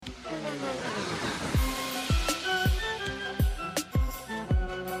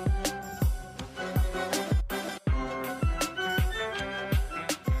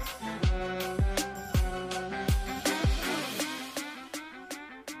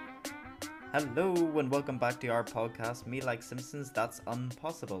Hello and welcome back to our podcast, Me Like Simpsons, That's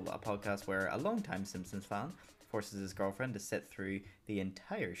Impossible, a podcast where a longtime Simpsons fan forces his girlfriend to sit through the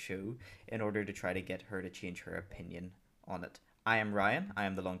entire show in order to try to get her to change her opinion on it. I am Ryan, I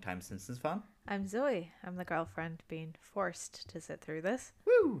am the longtime Simpsons fan. I'm Zoe. I'm the girlfriend being forced to sit through this.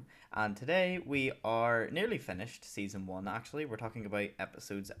 Woo! And today we are nearly finished season 1 actually. We're talking about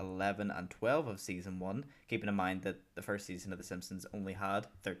episodes 11 and 12 of season 1, keeping in mind that the first season of The Simpsons only had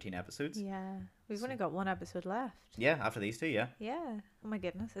 13 episodes. Yeah, we've only got one episode left. Yeah, after these two, yeah. Yeah. Oh my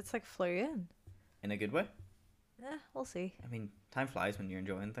goodness, it's like flew in. In a good way. We'll see. I mean, time flies when you're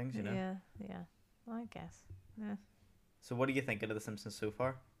enjoying things, you know. Yeah. Well, I guess. Yeah. So what are you thinking of The Simpsons so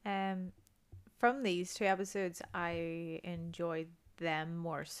far? From these two episodes, I enjoyed them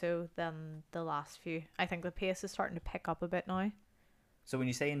more so than the last few. I think the pace is starting to pick up a bit now. So when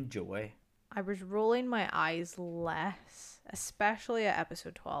you say enjoy, I was rolling my eyes less, especially at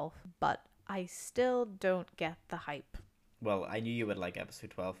episode 12, but I still don't get the hype. well, I knew you would like episode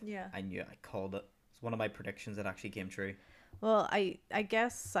 12. Yeah. I knew I called it. It's one of my predictions that actually came true. Well, I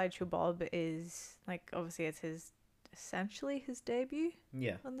guess Sideshow Bob is, like, obviously it's essentially his debut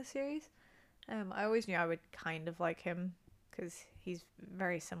Yeah. on the series. I always knew I would kind of like him because he's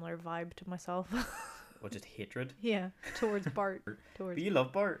very similar vibe to myself. Or just hatred. Yeah, towards Bart. But you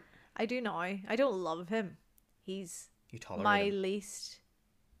love Bart. I do now. I don't love him. He's You tolerate my him. least.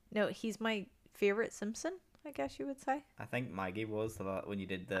 No, he's my favorite Simpson, I guess you would say. I think Maggie was the when you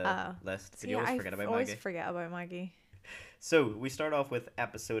did the list. Did See, you always I forget about always Maggie? forget about Maggie. So we start off with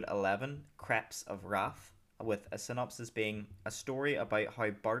episode 11, Creps of Wrath, with a synopsis being a story about how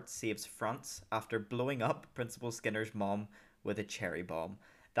Bart saves France after blowing up Principal Skinner's mom with a cherry bomb.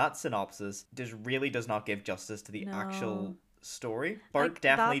 That synopsis really does not give justice to the No. actual story. Bart Like,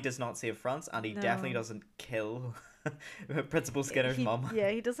 definitely that- does not save France, and he No. definitely doesn't kill Principal Skinner's mom. Yeah,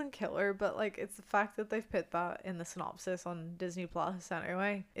 he doesn't kill her, but like it's the fact that they've put that in the synopsis on Disney Plus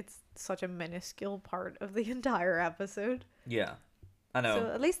anyway. It's such a minuscule part of the entire episode. Yeah, I know.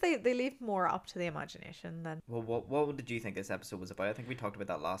 So at least they leave more up to the imagination than. Well, what did you think this episode was about? I think we talked about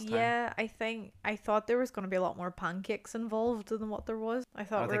that last time. Yeah, I thought there was going to be a lot more pancakes involved than what there was. I I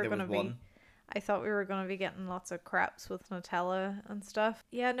thought don't we think were there going was to be. one. I thought we were going to be getting lots of crepes with Nutella and stuff.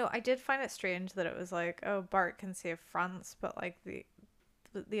 Yeah, no, I did find it strange that it was like, oh, Bart can save France, but like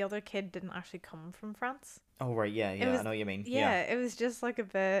the other kid didn't actually come from France. Oh right, yeah, I was- know what you mean. Yeah, it was just like a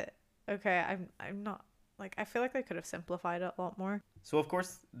bit okay, I'm not like I feel like they could have simplified it a lot more. So of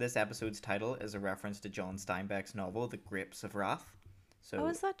course, this episode's title is a reference to John Steinbeck's novel, The Grapes of Wrath. So Oh,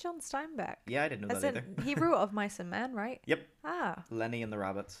 is that John Steinbeck? yeah, I didn't know As that in either. he wrote Of Mice and Men, right? Yep, Ah. Lenny and the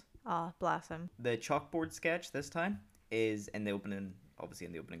Rabbits. Ah, bless him. The chalkboard sketch this time is in the opening, obviously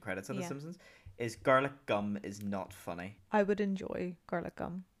in the opening credits of The Yeah. Simpsons, is garlic gum is not funny. I would enjoy garlic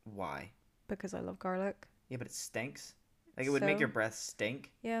gum Why? because I love garlic. Yeah, but it stinks. Like it would make So? your breath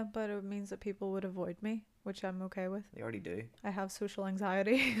stink. Yeah, but it means that people would avoid me, which I'm okay with. They already do. I have social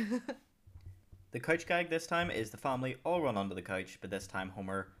anxiety. The couch gag this time is the family all run onto the couch, but this time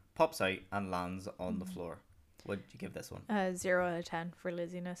Homer pops out and lands on the floor. What did you give this one? 0 out of 10 for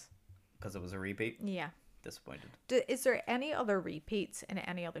laziness. Because it was a repeat? Yeah. Disappointed. Is there any other repeats in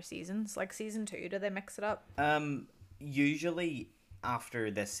any other seasons? Like season 2, do they mix it up? Usually after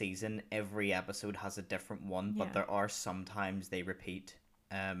this season, every episode has a different one, but Yeah. there are sometimes they repeat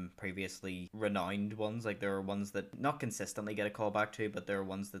previously renowned ones. Like there are ones that not consistently get a callback to, but there are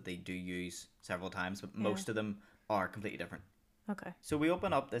ones that they do use several times, but most of them are completely different. Okay. So we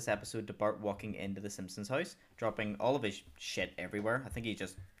open up this episode to Bart walking into the Simpsons house, dropping all of his shit everywhere. I think he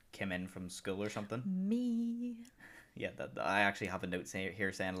just came in from school or something. Me. Yeah, I actually have a note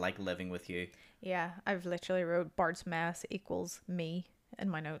here saying like living with you. Yeah, I've literally wrote Bart's mess equals me in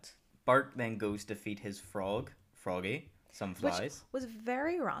my notes. Bart then goes to feed his Froggy, some flies. Which was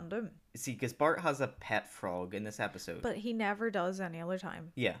very random, See, because Bart has a pet frog in this episode. but he never does any other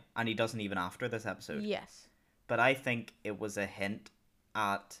time. Yeah, and he doesn't even after this episode. Yes. But I think it was a hint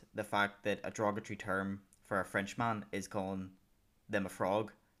at the fact that a derogatory term for a Frenchman is calling them a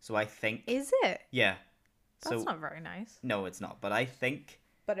frog. So I think... Is it? Yeah. That's So not very nice. no, it's not. But I think...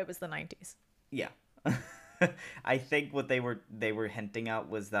 But it was the 90s. Yeah. I think what they were hinting at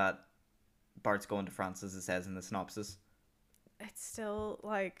was that Bart's going to France, as it says in the synopsis. It's still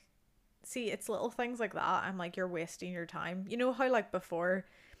like, see, it's little things like that. I'm like, you're wasting your time. You know how like before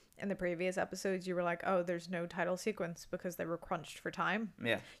in the previous episodes you were like, oh, there's no title sequence because they were crunched for time.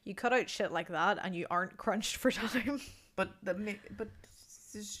 Yeah. You cut out shit like that and you aren't crunched for time. But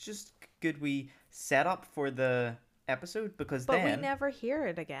it's just good we set up for the episode because But then we never hear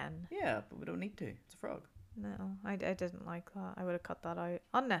it again. yeah, but we don't need to. It's a frog. No, I didn't like that. I would have cut that out.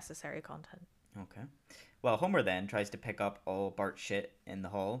 Unnecessary content. Okay. Well, Homer then tries to pick up all Bart's shit in the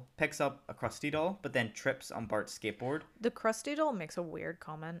hall, picks up a Krusty doll, but then trips on Bart's skateboard. The Krusty doll makes a weird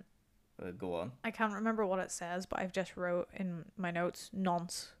comment. Go on. I can't remember what it says, but I've just wrote in my notes,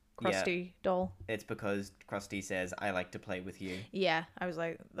 nonce Yeah. Krusty doll. It's because Krusty says, I like to play with you. Yeah, I was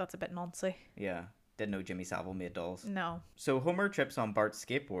like, that's a bit noncy. Yeah. Didn't know Jimmy Savile made dolls. No. So Homer trips on Bart's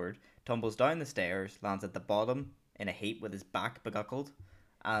skateboard, tumbles down the stairs, lands at the bottom in a heap with his back beguckled.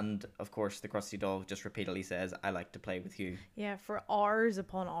 And, of course, the Krusty doll just repeatedly says, I like to play with you. Yeah, for hours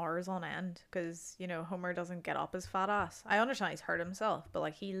upon hours on end, because, you know, Homer doesn't get up his fat ass. I understand he's hurt himself, but,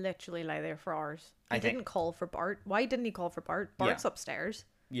 like, he literally lay there for hours. He didn't call for Bart. Why didn't he call for Bart? Bart's upstairs.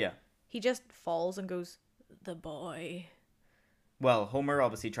 Yeah. He just falls and goes, the boy. Well, Homer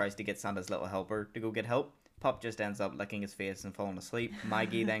obviously tries to get Santa's little helper to go get help. Pop just ends up licking his face and falling asleep.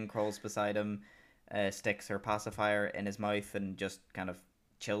 Maggie then crawls beside him, sticks her pacifier in his mouth, and just kind of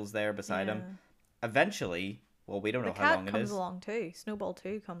chills there beside him. Eventually, well, we don't know how long it is. The cat comes along too. Snowball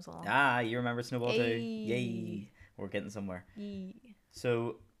 2 comes along. Ah, you remember Snowball 2? Yay. Yay. We're getting somewhere. Yee.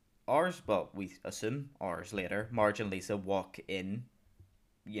 So, we assume hours later, Marge and Lisa walk in,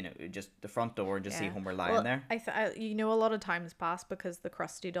 you know, just the front door and just see Homer lying there. You know, a lot of times pass because the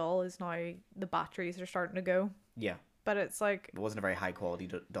Krusty doll is now, the batteries are starting to go. Yeah. But it's like, It wasn't a very high quality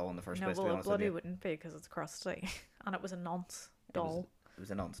doll in the first no, place, to be well, it honest with bloody you. wouldn't be because it's Krusty. And it was a nonce doll. It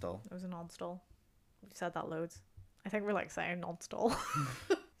was a non-stall. It was a nonce doll. We've said that loads. I think we're like saying nonce doll.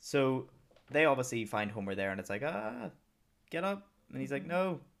 So they obviously find Homer there, and it's like, get up. And he's like,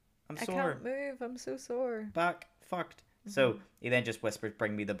 no, I'm I sore. can't move. I'm so sore. Back, fucked. So he then just whispers,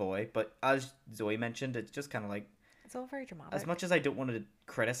 bring me the boy. But as Zoe mentioned, it's just kind of like, It's all very dramatic. as much as I don't want to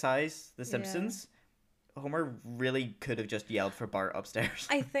criticize The Simpsons, Homer really could have just yelled for Bart upstairs.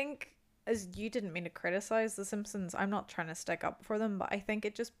 I think, as you didn't mean to criticize The Simpsons, I'm not trying to stick up for them, but I think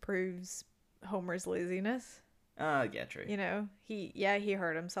it just proves Homer's laziness. Yeah, true. You know, he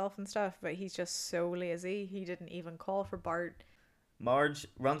hurt himself and stuff, but he's just so lazy. He didn't even call for Bart. Marge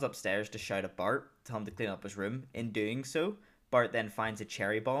runs upstairs to shout at Bart, tell him to clean up his room. In doing so, Bart then finds a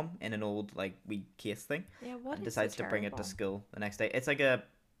cherry bomb in an old, like, wee case thing. Yeah, what and is decides the to bring cherry it to bomb? school the next day. It's like an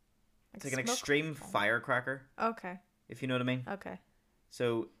Smoke extreme bomb. firecracker, Okay, if you know what I mean. okay.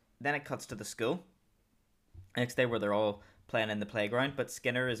 So then it cuts to the school. Next day, where they're all playing in the playground, but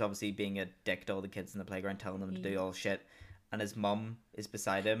Skinner is obviously being a dick to all the kids in the playground, telling them to do all shit. And his mum is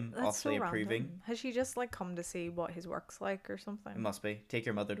beside him, That's awfully so approving. random. Has she just like come to see what his work's like or something? It must be. Take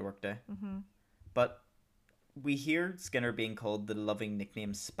your mother to work day. Mm-hmm. But we hear Skinner being called the loving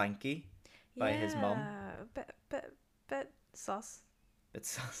nickname Spanky by his mum. Yeah, bit sus. It's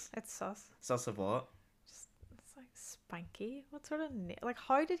sus. It's sus. Sus of what? It's like Spanky. What sort of like?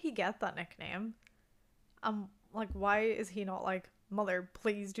 How did he get that nickname? Like, why is he not like, Mother,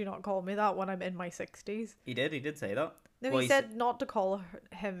 please do not call me that when I'm in my 60s? He did say that. No, Well, he said not to call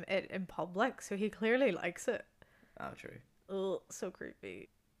him it in public, so he clearly likes it. Oh, true. Ugh, so creepy.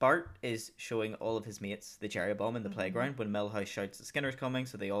 Bart is showing all of his mates the cherry bomb in the playground when Milhouse shouts that Skinner's coming,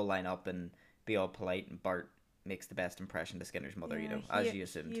 so they all line up and be all polite, and Bart makes the best impression to Skinner's mother, you know, as you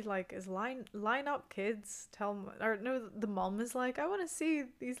assumed. He like is line up, kids. Tell him, or no, the mom is like, I want to see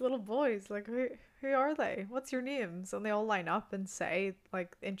these little boys. Like, who are they? What's your names? And they all line up and say,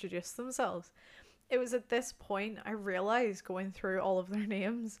 like, introduce themselves. It was at this point I realized, going through all of their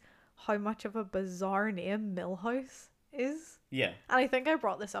names, how much of a bizarre name Milhouse is. Yeah. And I think I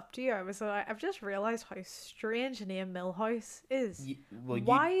brought this up to you. I was like, I've just realized how strange a name Milhouse is.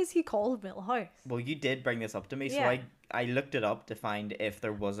 Why is he called Milhouse? Well, you did bring this up to me, so Yeah. I looked it up to find if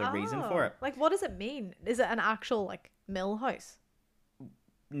there was a reason for it. Like, what does it mean? Is it an actual, like, mill house?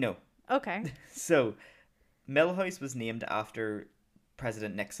 No. Okay. So, Milhouse was named after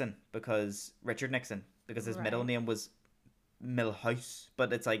President Nixon, Richard Nixon, because his middle Right. name was Milhouse,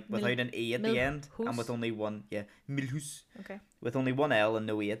 but it's like without an E at the end, and with only one, Milhouse, Okay. with only one L and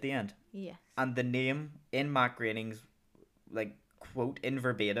no E at the end. Yes. And the name in Matt Groening's, like, quote in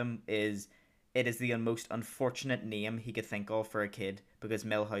verbatim is, it is the most unfortunate name he could think of for a kid, because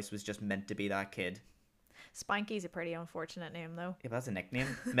Milhouse was just meant to be that kid. Spanky's a pretty unfortunate name, though. Yeah, but that's a nickname.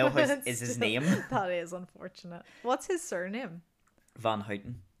 Milhouse is his name. That is unfortunate. What's his surname? Van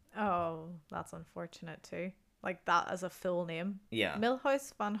Houten. Oh, that's unfortunate, too. Like, that as a full name. Yeah.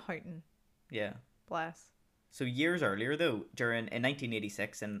 Milhouse van Houten. Yeah. Bless. So years earlier, though, in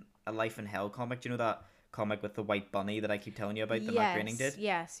 1986, in a Life in Hell comic, do you know that comic with the white bunny that I keep telling you about that Matt Groening did?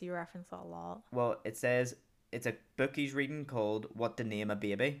 Yes, you reference that a lot. Well, it says it's a book he's reading called What to Name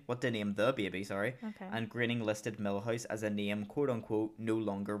the Baby, sorry. Okay. And Groening listed Milhouse as a name, quote unquote, no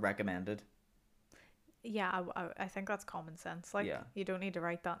longer recommended. Yeah, I think that's common sense. Like, Yeah. you don't need to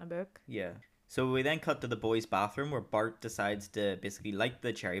write that in a book. Yeah. So we then cut to the boys' bathroom where Bart decides to basically light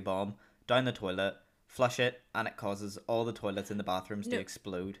the cherry bomb down the toilet, flush it, and it causes all the toilets in the bathrooms to No.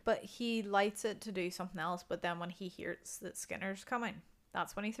 explode. But he lights it to do something else, but then when he hears that Skinner's coming,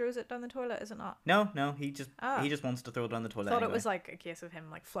 that's when he throws it down the toilet, is it not? No, he just Ah. he just wants to throw it down the toilet. Thought anyway. it was like a case of him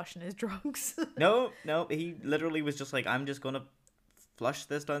like flushing his drugs. No, he literally was just like, I'm just gonna flush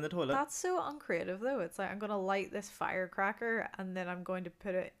this down the toilet. That's so uncreative though. It's like, I'm gonna light this firecracker and then I'm going to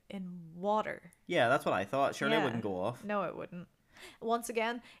put it in water. Yeah, that's what I thought. Surely it Yeah. wouldn't go off. No, it wouldn't. Once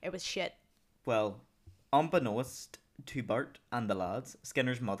again, it was shit. Well, unbeknownst to Bart and the lads,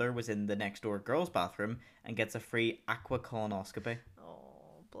 Skinner's mother was in the next door girls' bathroom and gets a free aqua colonoscopy.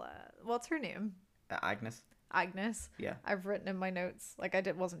 Oh, blah. What's her name? Agnes. Agnes. Yeah. I've written in my notes, like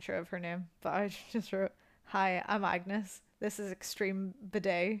wasn't sure of her name, but I just wrote, "Hi, I'm Agnes. This is Extreme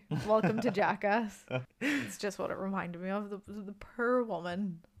Bidet. Welcome to Jackass." It's just what it reminded me of. The poor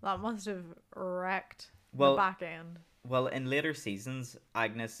woman. That must have wrecked Well- the back end. Well, in later seasons,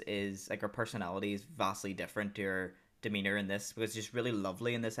 Agnes is like her personality is vastly different to her demeanor in this because she's really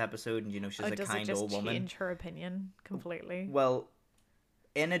lovely in this episode, and she's a does kind it just old woman. change her opinion completely? Well,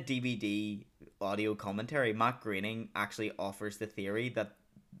 in a DVD audio commentary, Matt Groening actually offers the theory that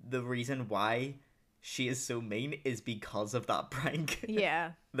the reason why she is so mean is because of that prank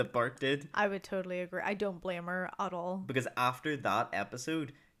Yeah, that Bart did. I would totally agree. I don't blame her at all. Because after that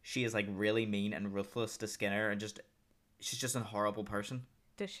episode, she is like really mean and ruthless to Skinner, and she's just a horrible person.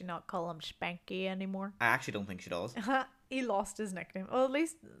 Does she not call him Spanky anymore? I actually don't think she does. He lost his nickname. Well, at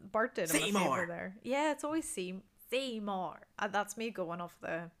least Bart did him a Seymour. favor there. Yeah, it's always Seymour. That's me going off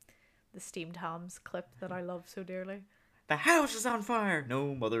the Steamed Hams clip that I love so dearly. The house is on fire!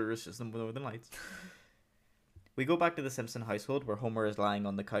 No, mother, it's just the Northern Lights. We go back to the Simpson household where Homer is lying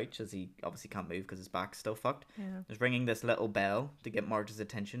on the couch as he obviously can't move because his back's still fucked. Yeah. He's ringing this little bell to get Marge's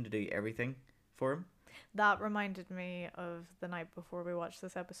attention to do everything for him. That reminded me of the night before we watched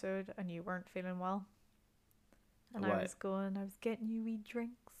this episode and you weren't feeling well. And What? I was getting you wee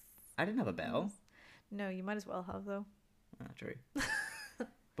drinks. I didn't have a bell. No, you might as well have though. True.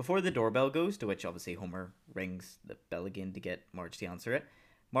 Before the doorbell goes, to which obviously Homer rings the bell again to get Marge to answer it,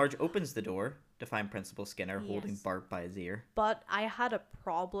 Marge opens the door to find Principal Skinner holding Yes. Bart by his ear. But I had a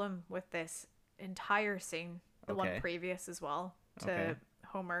problem with this entire scene, the Okay. one previous as well, to Okay.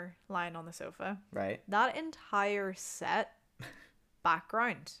 Homer lying on the sofa. Right? That entire set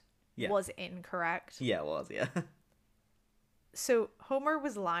background Yeah. was incorrect. Yeah, it was, yeah. So Homer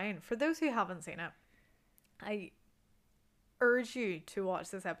was lying. For those who haven't seen it, I urge you to watch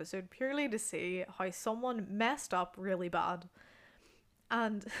this episode purely to see how someone messed up really bad.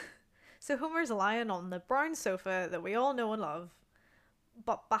 And so Homer's lying on the brown sofa that we all know and love,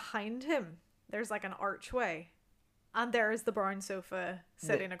 but behind him there's like an archway, and there is the brown sofa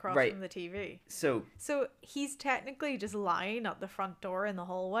sitting across right. from the TV. So, So he's technically just lying at the front door in the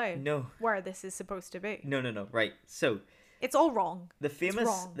hallway no. where this is supposed to be. No. Right. So, It's all wrong. the famous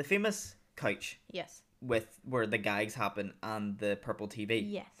wrong. the famous couch Yes. with where the gags happen and the purple TV.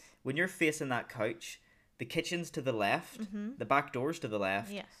 Yes. When you're facing that couch, the kitchen's to the left, the back door's to the left,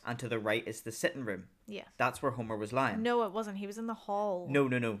 Mm-hmm. Yes. and to the right is the sitting room. Yes. That's where Homer was lying. No, it wasn't. He was in the hall.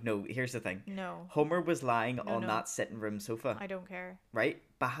 No. Here's the thing. No. Homer was lying on no. that sitting room sofa, I don't care. right?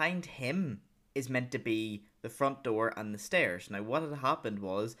 Behind him is meant to be the front door and the stairs. Now, what had happened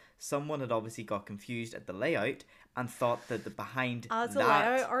was someone had obviously got confused at the layout and thought that the behind As a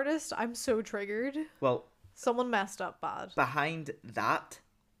that, layout artist, I'm so triggered. well, Someone messed up bad. behind that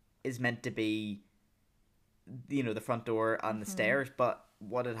is meant to be, the front door and Mm-hmm. the stairs. But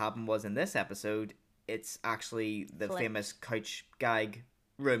what had happened was in this episode, it's actually the Flipped. famous couch gag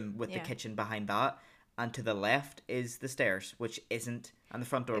room with the Yeah. kitchen behind that. And to the left is the stairs, which isn't, and the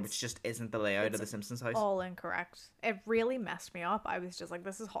front door, which just isn't the layout of it's the Simpsons house. All incorrect. It really messed me up. I was just like,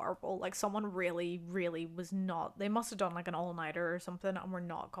 this is horrible. Like, someone really, really was not. They must have done like an all-nighter or something and were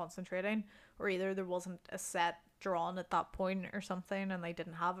not concentrating. Or either there wasn't a set drawn at that point or something and they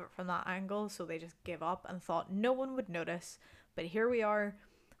didn't have it from that angle. So they just gave up and thought no one would notice. But here we are,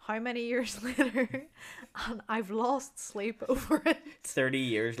 how many years later? And I've lost sleep over it. 30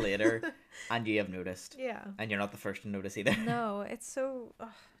 years later, and you have noticed. Yeah. And you're not the first to notice either. No, it's so.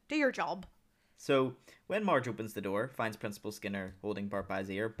 Do your job. So, when Marge opens the door, finds Principal Skinner holding Bart by his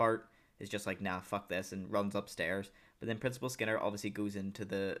ear, Bart is just like, nah, fuck this, and runs upstairs. But then Principal Skinner obviously goes into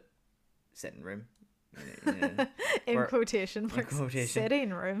the sitting room. In Where- quotation marks. quotation.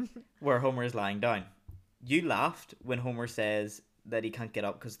 Sitting room. Where Homer is lying down. You laughed when Homer says that he can't get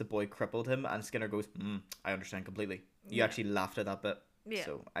up because the boy crippled him, and Skinner goes, I understand completely. You Yeah. actually laughed at that bit. Yeah.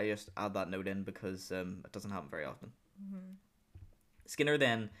 So I just add that note in because it doesn't happen very often. Mm-hmm. Skinner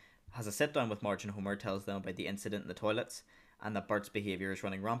then has a sit down with Marge and Homer, tells them about the incident in the toilets and that Bart's behaviour is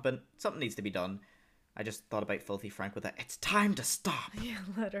running rampant. Something needs to be done. I just thought about Filthy Frank with that. It's time to stop. Yeah,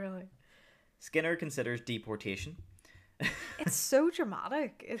 literally. Skinner considers deportation. It's so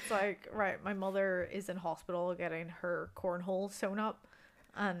dramatic. It's like, right, my mother is in hospital getting her cornhole sewn up,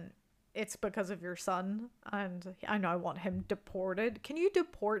 and it's because of your son, and I know I want him deported. Can you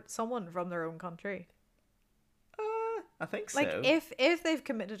deport someone from their own country? I think so. Like, if they've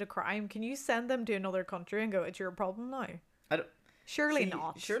committed a crime, can you send them to another country and go, it's your problem now? I don't. Surely See,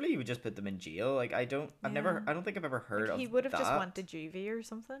 not. Surely you would just put them in jail. Like I don't. I don't think I've ever heard Like, of he would have just that. went to juvie or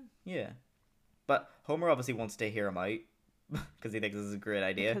something. Yeah, but Homer obviously wants to hear him out because he thinks this is a great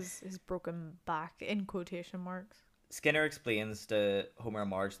idea. Because his broken back, in quotation marks. Skinner explains to Homer and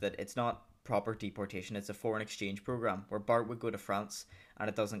Marge that it's not proper deportation, it's a foreign exchange program where Bart would go to France and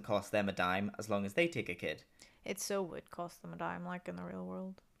it doesn't cost them a dime as long as they take a kid. It so would cost them a dime, like in the real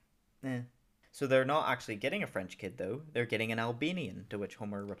world. So they're not actually getting a French kid though, they're getting an Albanian, to which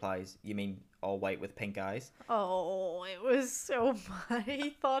Homer replies, "You mean all white with pink eyes?" Oh, it was so funny. He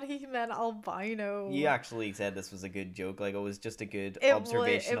thought he meant albino. You actually said this was a good joke, like it was just a good It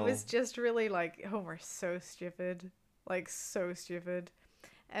observational. was just really like, Homer's so stupid. Like, so stupid.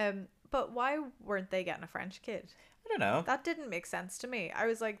 But why weren't they getting a French kid? I don't know. That didn't make sense to me. I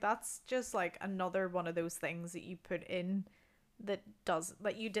was like, that's just like another one of those things that you put in that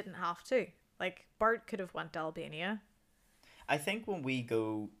you didn't have to. Like, Bart could have went to Albania. I think when we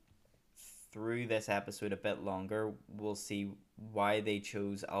go through this episode a bit longer, we'll see why they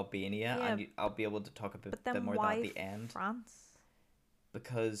chose Albania, Yeah, and I'll be able to talk a but then bit more why about the end. France?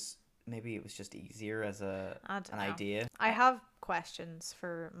 Because maybe it was just easier as I don't an know. idea. I have questions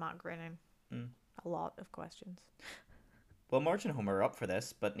for Matt Groening. Mm. A lot of questions. Well, Marge and Homer are up for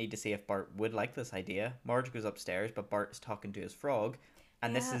this, but need to see if Bart would like this idea. Marge goes upstairs, but Bart is talking to his frog,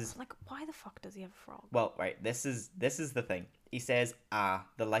 and this is like, why the fuck does he have a frog? well, right. This is the thing. He says,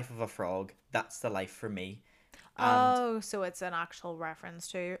 the life of a frog. That's the life for me." And So it's an actual reference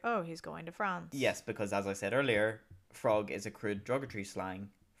to, he's going to France. yes, because as I said earlier, frog is a crude derogatory slang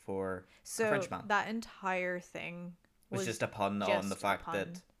for a Frenchman. That entire thing was just a pun on the fact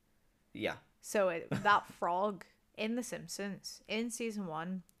that, yeah. So that frog in The Simpsons in season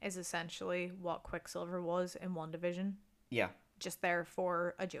 1 is essentially what Quicksilver was in WandaVision. Yeah. Just there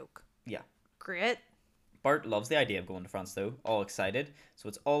for a joke. Yeah. Great. Bart loves the idea of going to France, though. All excited. So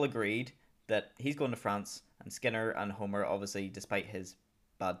it's all agreed that he's going to France, and Skinner and Homer, obviously, despite his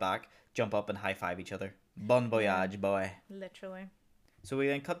bad back, jump up and high-five each other. Bon voyage, boy. Literally. So we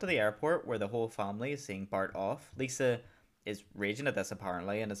then cut to the airport where the whole family is seeing Bart off. Lisa is raging at this,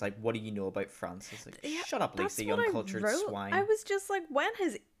 apparently, and is like, "What do you know about France?" It's like, shut up, Lisa, you uncultured swine. I was just like, when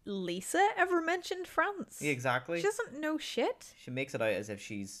has Lisa ever mentioned France? Yeah, exactly. She doesn't know shit. She makes it out as if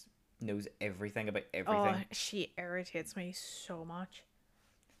she's knows everything about everything. Oh, she irritates me so much.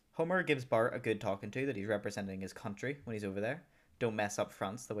 Homer gives Bart a good talking to that he's representing his country when he's over there. Don't mess up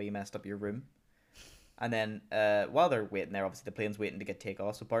France the way you messed up your room. And then while they're waiting there, obviously the plane's waiting to get take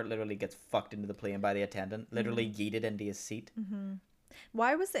off, so Bart literally gets fucked into the plane by the attendant, literally yeeted into his seat. Mm-hmm.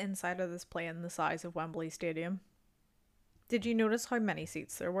 Why was the inside of this plane the size of Wembley Stadium? Did you notice how many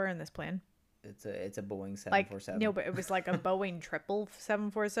seats there were in this plane? It's a Boeing 747. Like, no, but it was like a Boeing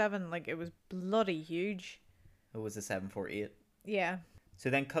 747. Like, it was bloody huge. It was a 748. Yeah. So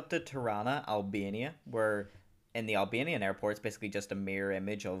then cut to Tirana, Albania, where in the Albanian airport, it's basically just a mirror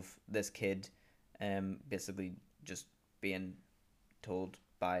image of this kid basically just being told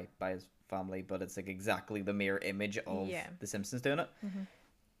by his family, but it's like exactly the mirror image of The Simpsons doing it.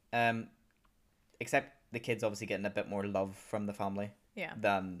 Mm-hmm. Except the kid's obviously getting a bit more love from the family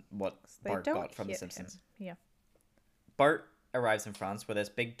than what Bart got from The Simpsons. Yeah. Bart arrives in France where this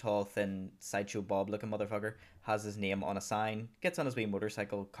big, tall, thin, Sideshow Bob looking motherfucker has his name on a sign, gets on his wee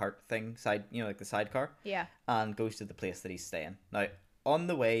motorcycle cart thing, like the sidecar, and goes to the place that he's staying. Now, on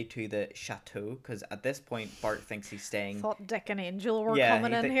the way to the chateau, because at this point Bart thinks he's staying. Thought Dick and Angel were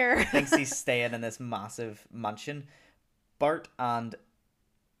coming in here. Thinks he's staying in this massive mansion. Bart and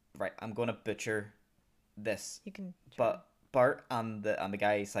I'm going to butcher this. You can. But Bart and the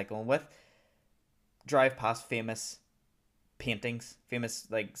guy he's cycling with drive past famous paintings,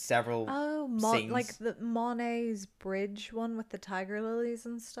 like several scenes. like the Monet's bridge one with the tiger lilies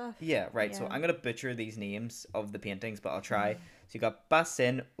and stuff. Yeah, right. So I'm gonna butcher these names of the paintings, but I'll try. So you got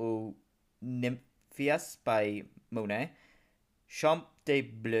Bassin aux Nymphéas by Monet, Champ des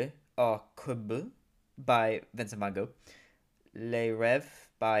Bleus au Courbet by Vincent van Gogh, Les Rêves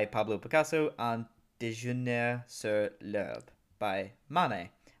by Pablo Picasso, and Déjeuner sur l'herbe by Mane.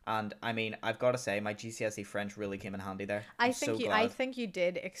 And I mean, I've got to say, my GCSE French really came in handy there. I'm so I glad. think you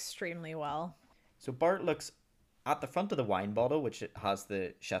did extremely well. So Bart looks at the front of the wine bottle, which it has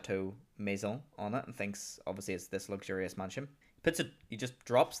the Chateau Maison on it, and thinks obviously it's this luxurious mansion. He just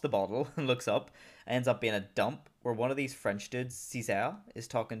drops the bottle and looks up. Ends up being a dump where one of these French dudes, César, is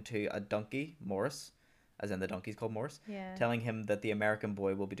talking to a donkey, Morris, as in the donkey's called Morris, Yeah. telling him that the American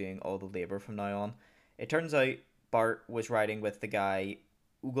boy will be doing all the labor from now on. It turns out Bart was riding with the guy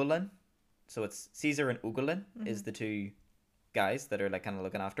Ugolin. So it's Caesar and Ugolin is the two guys that are like kind of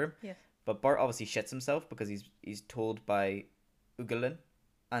looking after him. Yes. But Bart obviously shits himself because he's told by Ugolin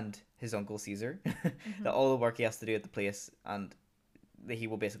and his uncle Caesar that all the work he has to do at the place and that he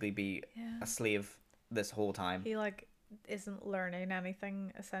will basically be Yeah. a slave this whole time. He like isn't learning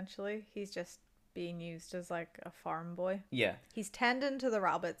anything essentially. He's just being used as like a farm boy. Yeah. He's tending to the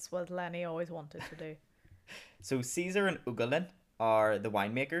rabbits, what Lenny always wanted to do. So Caesar and Ugolin are the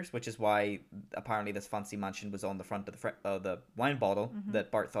winemakers, which is why apparently this fancy mansion was on the front of the wine bottle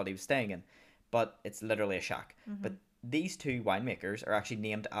that Bart thought he was staying in. But it's literally a shack. But these two winemakers are actually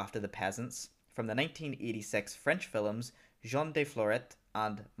named after the peasants from the 1986 French films Jean de Florette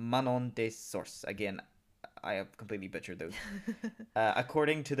and Manon de Source. Again, I have completely butchered those.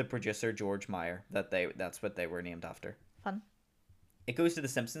 According to the producer George Meyer, that's what they were named after. Fun. It goes to the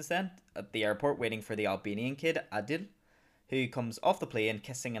Simpsons then, at the airport waiting for the Albanian kid, Adil, who comes off the plane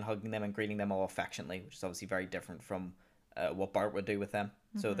kissing and hugging them and greeting them all affectionately, which is obviously very different from what Bart would do with them.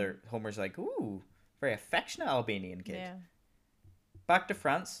 So Homer's like, ooh, very affectionate Albanian kid. Yeah. Back to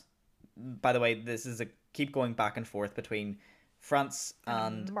France. By the way, this is a keep going back and forth between France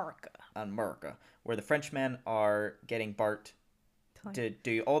and America, where the Frenchmen are getting Bart to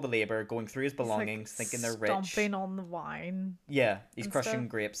do all the labor, going through his belongings, like thinking they're rich. Stomping on the wine. Yeah, he's and crushing stuff.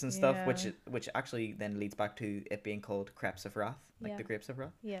 grapes and stuff, Yeah. which actually then leads back to it being called Crepes of Wrath, like Yeah. the grapes of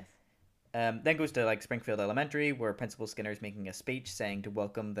wrath. Yes. Then goes to like Springfield Elementary, where Principal Skinner is making a speech saying to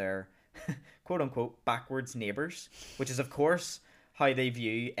welcome their quote unquote backwards neighbors, which is of course how they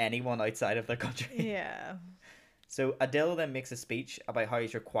view anyone outside of their country. Yeah. So Adele then makes a speech about how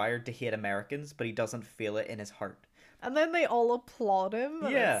he's required to hate Americans, but he doesn't feel it in his heart. And then they all applaud him.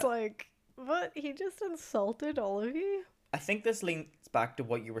 And Yeah. It's like, but he just insulted all of you. I think this links back to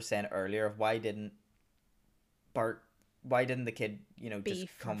what you were saying earlier of why didn't the kid, Be just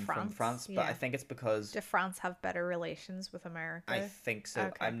from come from France, France? But I yeah. think it's because Do France have better relations with America? I think so.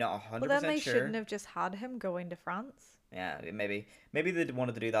 Okay. I'm not 100% Well, then they sure. shouldn't have just had him going to France. Yeah, maybe they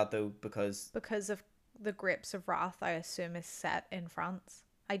wanted to do that though because Because of the Grapes of Wrath, I assume, is set in France.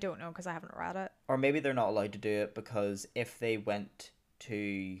 I don't know because I haven't read it. or maybe they're not allowed to do it because if he went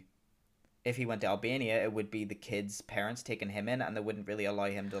to Albania, it would be the kid's parents taking him in, and they wouldn't really allow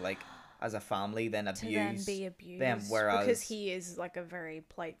him to like as a family then abuse To then be abused. them. Whereas because he is like a very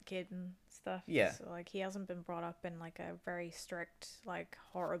polite kid and stuff. Yeah. So like he hasn't been brought up in like a very strict, like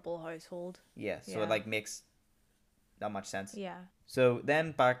horrible household. yeah, so Yeah. it like makes not much sense. Yeah. So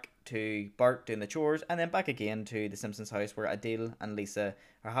then back to Bart doing the chores, and then back again to the Simpsons house where Adele and Lisa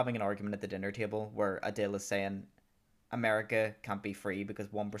are having an argument at the dinner table where Adele is saying America can't be free because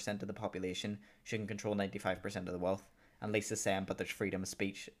 1% of the population shouldn't control 95% of the wealth. And Lisa's saying, but there's freedom of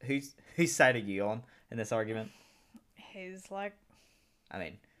speech. Whose side are you on in this argument? He's like, I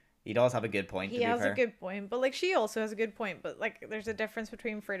mean, he does have a good point, he to be has fair. a good point, but like she also has a good point. But like, there's a difference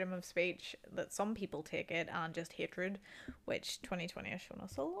between freedom of speech that some people take it and just hatred, which 2020 has shown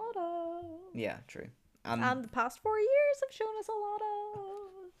us a lot of. Yeah, true. And the past 4 years have shown us a lot of.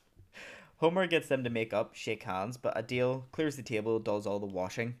 Homer gets them to make up, shake hands, but Adele clears the table, does all the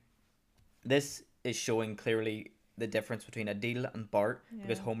washing. This is showing clearly the difference between Adele and Bart,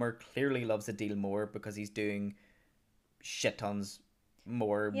 because Yeah. Homer clearly loves Adele more because he's doing shit tons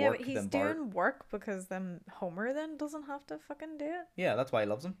more Yeah, work but he's than Bart. doing work because then Homer then doesn't have to fucking do it. Yeah, that's why he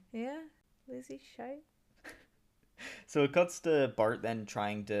loves him. Yeah, lazy shite. So it cuts to Bart then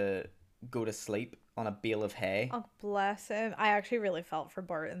trying to go to sleep on a bale of hay. Oh, bless him. I actually really felt for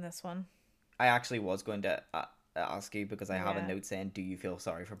Bart in this one. I actually was going to ask you because I have a Yeah. note saying, do you feel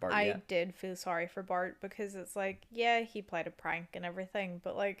sorry for Bart I yet? did feel sorry for Bart because it's like, yeah, he played a prank and everything,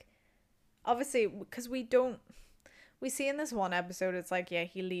 but like, obviously, because we see in this one episode, it's like, yeah,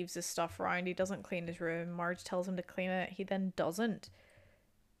 he leaves his stuff around, he doesn't clean his room, Marge tells him to clean it, he then doesn't.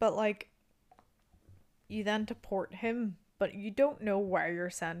 But like, you then deport him, but you don't know where you're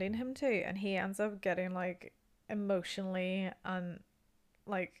sending him to, and he ends up getting like emotionally and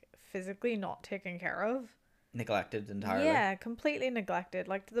like physically not taken care of. Neglected entirely. Yeah, completely neglected.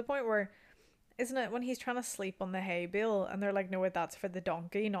 Like to the point where isn't it when he's trying to sleep on the hay bale and they're like, no, wait, that's for the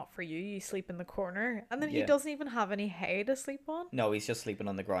donkey, not for you. You sleep in the corner. And then he Yeah. doesn't even have any hay to sleep on. No, he's just sleeping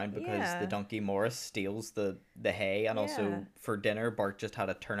on the ground because the Yeah. donkey Morris steals the hay, and Yeah. also for dinner Bart just had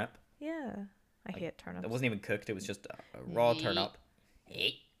a turnip. Yeah. I hate turnips. It wasn't even cooked, it was just a raw turnip.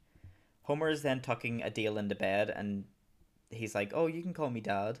 Homer is then tucking Adele into bed, and he's like, "Oh, you can call me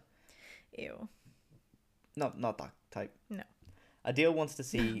Dad." Ew. Not that type. No. Adele wants to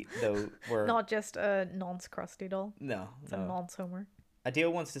see though where Not just a nonce crusty doll. no It's a no. nonce Homer.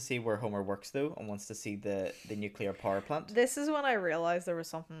 Adele wants to see where Homer works though, and wants to see the nuclear power plant. This is when I realized there was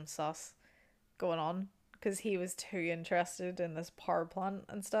something sus going on because he was too interested in this power plant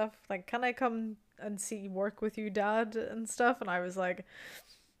and stuff. Like, can I come and see work with you, Dad, and stuff? And I was like,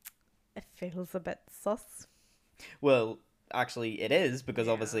 it feels a bit sus. Well, actually, it is because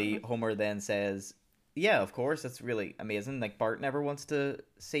Yeah. obviously Homer then says, "Yeah, of course, it's really amazing. Like Bart never wants to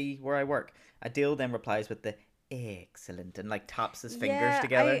see where I work." Adele then replies with the "excellent" and like taps his fingers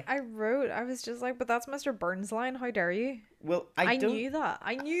together. I was just like, but that's Mr. Burns' line. How dare you? Well, I don't knew that.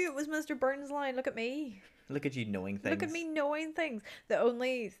 I knew it was Mr. Burns' line. Look at me. look at you knowing things. Look at me knowing things. The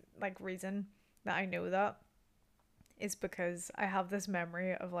only like reason that I know that is because I have this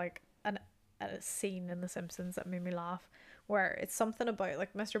memory of like a scene in The Simpsons that made me laugh, where it's something about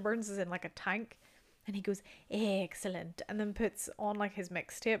like Mr. Burns is in like a tank, and he goes excellent, and then puts on like his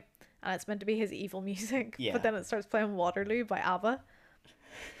mixtape, and it's meant to be his evil music, Yeah. but then it starts playing Waterloo by ABBA,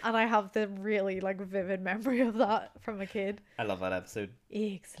 and I have the really like vivid memory of that from a kid. I love that episode.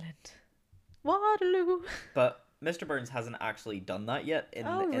 Excellent. Waterloo. But Mr. Burns hasn't actually done that yet in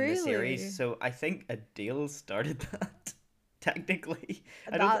Oh, the really? series, so I think Adele started that. Technically,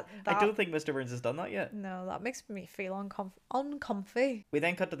 I That- don't think Mr. Burns has done that yet. No, that makes me feel uncomfy. We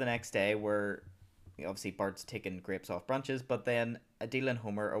then cut to the next day where obviously Bart's taking grapes off branches, but then Adele and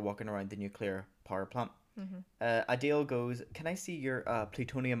Homer are walking around the nuclear power plant. Adele goes, "Can I see your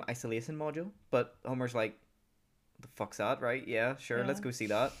plutonium isolation module?" But Homer's like, "The fuck's that, right? Yeah, sure, let's Yeah. go see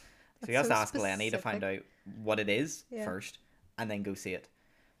that." So he That's has to so ask Lenny to find out what it is Yeah. first, and then go see it.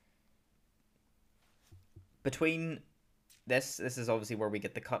 Between this is obviously where we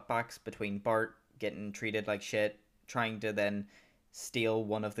get the cutbacks between Bart getting treated like shit, trying to then steal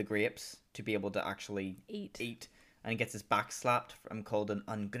one of the grapes to be able to actually Eat. and he gets his back slapped and called an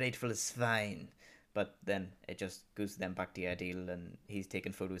ungrateful swine. But then it just goes then back to Adele, and he's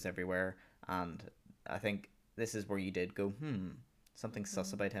taking photos everywhere, and I think this is where you did go, something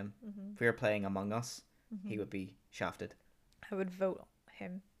sus about him. If we were playing Among Us, he would be shafted. I would vote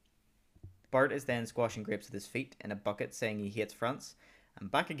him. Bart is then squashing grapes with his feet in a bucket, saying he hates France, and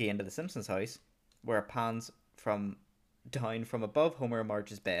back again to the Simpsons house, where it pans from down from above Homer and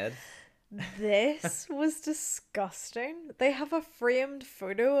Marge's bed. This was disgusting. They have a framed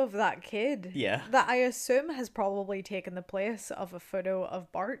photo of that kid. Yeah. That I assume has probably taken the place of a photo of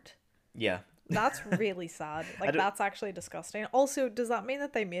Bart. Yeah. That's really sad. Like, don't- that's actually disgusting. Also, does that mean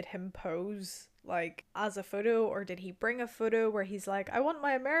that they made him pose, like, as a photo? Or did he bring a photo where he's like, I want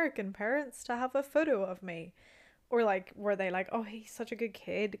my American parents to have a photo of me? Or, like, were they like, oh, he's such a good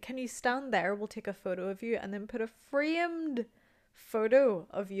kid. Can you stand there? We'll take a photo of you and then put a framed photo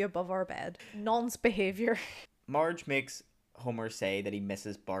of you above our bed. Nonce behavior. Marge makes Homer say that he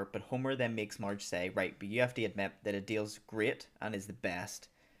misses Bart, but Homer then makes Marge say, right, but you have to admit that Adele's great and is the best.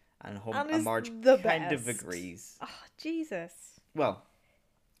 And, And and is Marge the kind of best. agrees. Oh, Jesus. Well,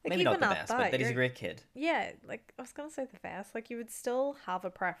 Like, maybe not even the at best, that, but that he's a you're- great kid. Yeah, like, I was going to say the best. Like, you would still have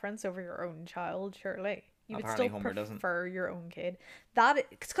a preference over your own child, surely. You would Apparently still Homer doesn't. prefer your own kid. It's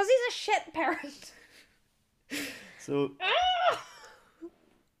because he's a shit parent. So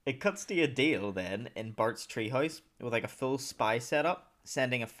it cuts to Adele then in Bart's treehouse with like a full spy setup,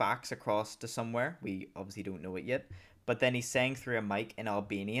 sending a fax across to somewhere. We obviously don't know it yet. But then he's saying through a mic in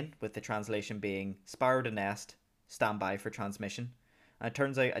Albanian, with the translation being Sparrow to Nest, stand by for transmission. And it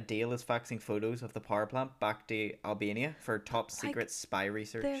turns out Adele is faxing photos of the power plant back to Albania for top secret spy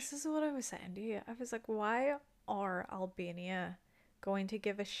research. This is what I was saying to you. I was like, why are Albania going to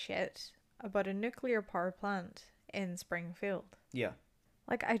give a shit about a nuclear power plant in Springfield? Yeah.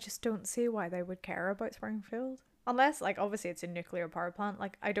 Like, I just don't see why they would care about Springfield. Unless, like, obviously it's a nuclear power plant.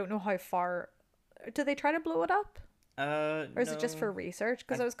 Like, I don't know how far... Do they try to blow it up? Or is it just for research?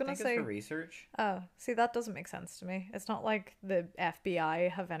 Because I was going to think say... it's for research. Oh, see, that doesn't make sense to me. It's not like the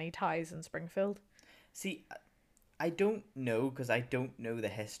FBI have any ties in Springfield. See, I don't know because I don't know the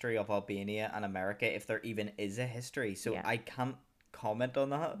history of Albania and America, if there even is a history. So Yeah. I can't comment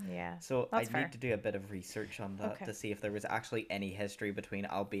on that. Yeah, So that's I fair. need to do a bit of research on that Okay. to see if there was actually any history between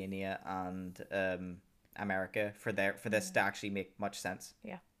Albania and America for this to actually make much sense.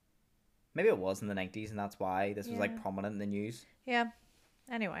 Yeah. Maybe it was in the 90s, and that's why this was Yeah. like prominent in the news. Yeah.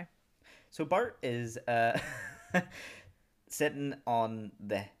 Anyway. So Bart is sitting on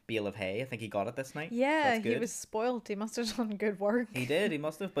the bale of hay. I think he got it this night. So Yeah, that's he good. was spoiled. He must have done good work. He did. He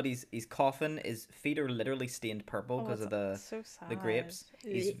must have. But he's coughing. His feet are literally stained purple Oh, because of it's so sad. the grapes.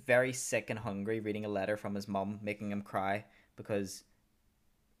 He's very sick and hungry. Reading a letter from his mum, making him cry because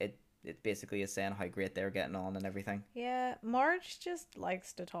it basically is saying how great they're getting on and everything. Yeah, Marge just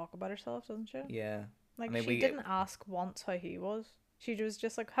likes to talk about herself, doesn't she? Yeah. Like, I mean, she didn't ask once how he was. She was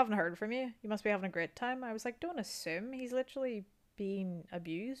just like, haven't heard from you. You must be having a great time. I was like, don't assume. He's literally being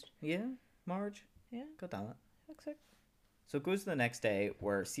abused. Yeah, Marge. Yeah. God damn it. Looks like. So it goes to the next day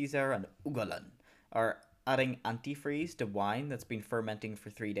where Caesar and Ugalan are adding antifreeze to wine that's been fermenting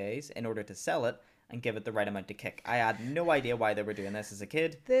for 3 days in order to sell it and give it the right amount to kick. I had no idea why they were doing this as a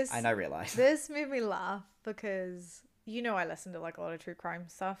kid. This, I now realize. This made me laugh because, I listen to like a lot of true crime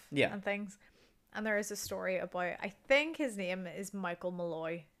stuff and things. And there is a story about, I think his name is Michael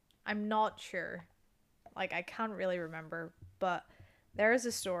Malloy. I'm not sure. Like, I can't really remember. But there is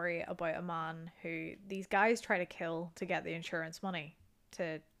a story about a man who these guys try to kill to get the insurance money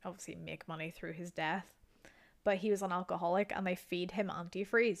to obviously make money through his death. But he was an alcoholic and they feed him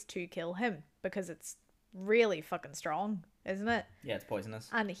antifreeze to kill him because it's really fucking strong, isn't it? Yeah, it's poisonous.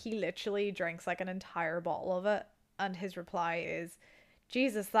 And he literally drinks like an entire bottle of it. And his reply is,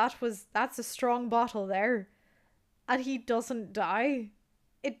 Jesus, that's a strong bottle there. And he doesn't die.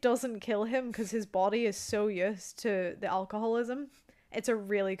 It doesn't kill him because his body is so used to the alcoholism. It's a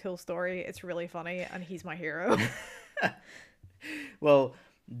really cool story. It's really funny. And he's my hero. Well,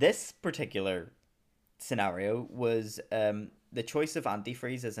 this particular scenario was the choice of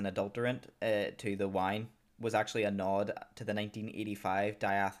antifreeze as an adulterant to the wine was actually a nod to the 1985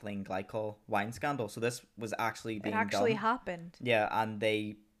 diethylene glycol wine scandal. So this was actually being done. It actually happened. Yeah, and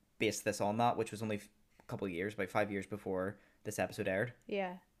they based this on that, which was only a couple of years, about 5 years before this episode aired.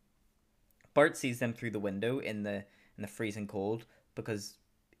 Yeah. Bart sees them through the window in the freezing cold because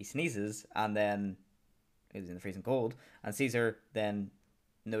he sneezes, and then he's in the freezing cold, and Caesar then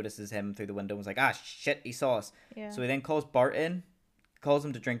notices him through the window and was like, ah, shit, he saw us. Yeah. So he then calls Bart in, calls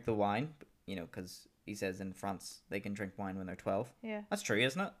him to drink the wine, because he says in France they can drink wine when they're 12. Yeah. That's true,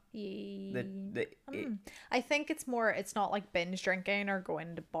 isn't it? Yeah. I think it's not like binge drinking or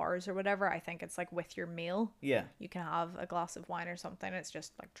going to bars or whatever. I think it's like with your meal. Yeah. You can have a glass of wine or something. It's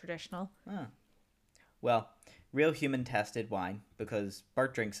just like traditional. Ah. Well, real human tested wine, because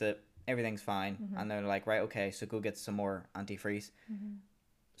Bart drinks it, everything's fine, and they're like, right, okay, so go get some more antifreeze.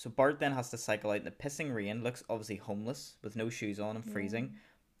 So Bart then has to cycle out in the pissing rain, looks obviously homeless, with no shoes on and freezing.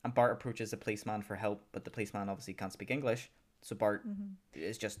 And Bart approaches a policeman for help, but the policeman obviously can't speak English, so Bart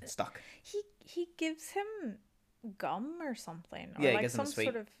is just stuck. He gives him gum or something, or Yeah, he like gives him a some sweet.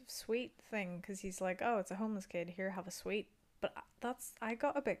 sort of sweet thing, because he's like, oh, it's a homeless kid, here, have a sweet. But I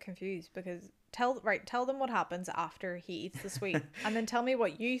got a bit confused because tell them what happens after he eats the sweet, and then tell me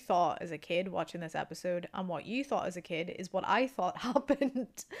what you thought as a kid watching this episode, and what you thought as a kid is what I thought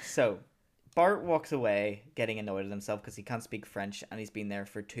happened. So Bart walks away getting annoyed at himself because he can't speak French, and he's been there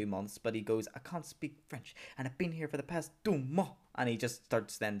for 2 months, but he goes, I can't speak French, and I've been here for the past 2 months, and he just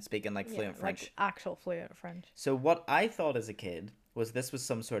starts then speaking like fluent French. Like actual fluent French. So what I thought as a kid was this was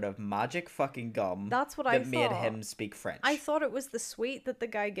some sort of magic fucking gum That's what I that made thought. him speak French. I thought it was the sweet that the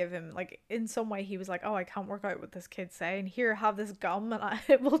guy gave him. Like, in some way, he was like, oh, I can't work out what this kid's saying. Here, have this gum, and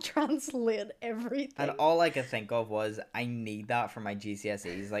it will translate everything. And all I could think of was, I need that for my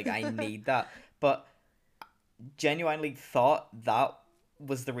GCSEs. Like, I need that. But genuinely thought that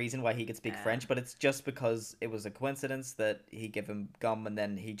was the reason why he could speak French, but it's just because it was a coincidence that he gave him gum, and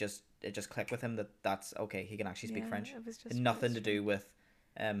then it just clicked with him that's okay, he can actually speak French. It was just Nothing to do with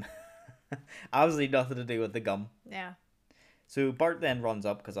obviously nothing to do with the gum. Yeah. So Bart then runs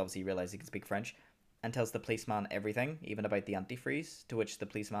up, because obviously he realized he can speak French, and tells the policeman everything, even about the antifreeze, to which the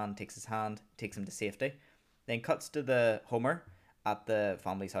policeman takes his hand, takes him to safety, then cuts to the Homer at the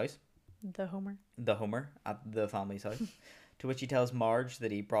family's house. The Homer At the family's house. To which he tells Marge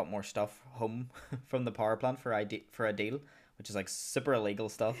that he brought more stuff home from the power plant for a deal, which is like super illegal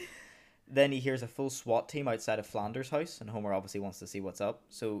stuff. Then he hears a full SWAT team outside of Flanders' house, and Homer obviously wants to see what's up.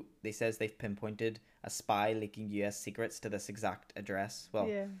 So they says they've pinpointed a spy leaking US secrets to this exact address. Well,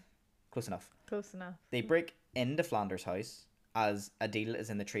 yeah. close enough. Close enough. They break into Flanders' house as Adil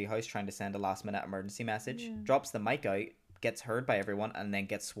is in the treehouse trying to send a last-minute emergency message, drops the mic out, gets heard by everyone, and then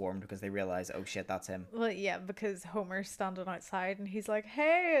gets swarmed because they realize, oh shit, that's him. Well, yeah, because Homer's standing outside and he's like,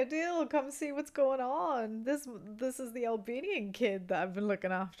 hey, Adil, come see what's going on. This is the Albanian kid that I've been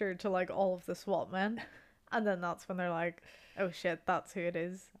looking after to like all of the SWAT men. And then that's when they're like, oh shit, that's who it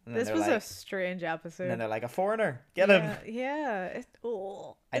is. And then This they're was a like- strange And then episode. they're like, a foreigner, get him. Yeah.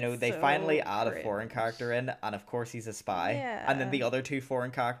 I know It's they so finally add a foreign cringe. character in, and of course he's a spy. And then the Yeah. other two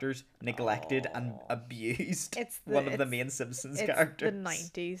foreign characters neglected and Oh. abused. It's one of the it's- main Simpsons It's characters. the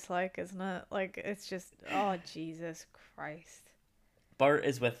 90s, like, isn't it? Like, it's just, oh, Jesus Christ. Bart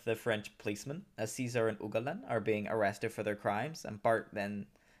is with the French policeman as Caesar and Ugolin are being arrested for their crimes, and Bart then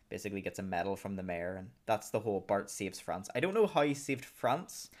basically gets a medal from the mayor, and that's the whole Bart saves France. I don't know how he saved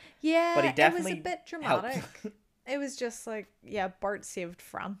France. Yeah, But he definitely it was a bit helped. dramatic. It was just like, yeah, Bart saved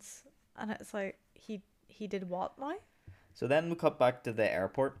France. And it's like, he did what now? So then we cut back to the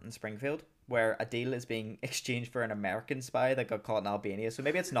airport in Springfield, where a deal is being exchanged for an American spy that got caught in Albania. So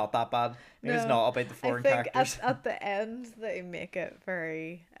maybe it's not that bad. Maybe it's No, not about the foreign I think characters. at the end they make it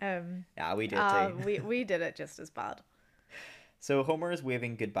very Yeah, we did too. we did it just as bad. So Homer is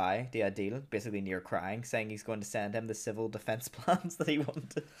waving goodbye to Adil, basically near crying, saying he's going to send him the civil defense plans that he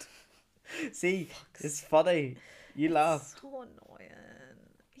wanted. See, it's funny. You laugh. So annoying.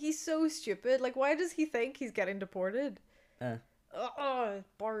 He's so stupid. Like, why does he think he's getting deported? Oh,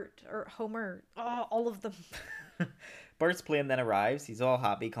 Bart or Homer. Oh, all of them. Bart's plane then arrives. He's all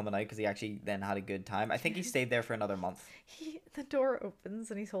happy coming out because he actually then had a good time. I think he stayed there for another month. The door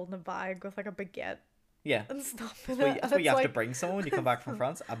opens and he's holding a bag with like a baguette Yeah. and stuff in That's it. what and you have it's to bring someone when you come back from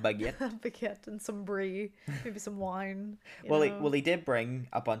France. A baguette. a baguette and some brie, maybe some wine. Well, he did bring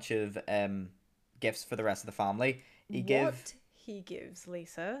a bunch of gifts for the rest of the family. What he gives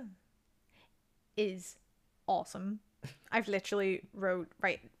Lisa is awesome. I've literally wrote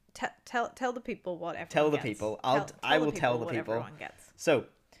right. Tell the people what everyone Tell the gets. people. I will tell the what people. everyone gets. So,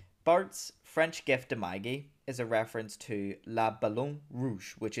 Bart's French gift to Maggie is a reference to La Ballon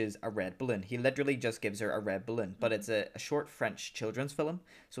Rouge, which is a red balloon. He literally just gives her a red balloon, but it's a short French children's film,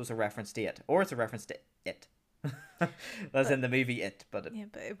 so it's a reference to it, or it's a reference to It. That's in the movie It, but Yeah,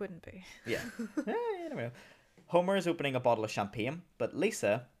 but it wouldn't be. yeah. You never know. Homer is opening a bottle of champagne, but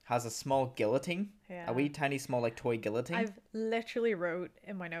Lisa has a small guillotine, Yeah. a wee tiny small like toy guillotine. I've literally wrote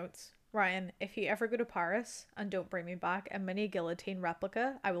in my notes, Ryan, if you ever go to Paris and don't bring me back a mini guillotine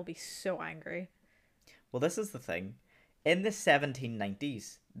replica, I will be so angry. Well, this is the thing. In the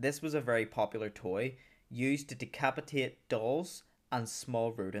 1790s, this was a very popular toy used to decapitate dolls and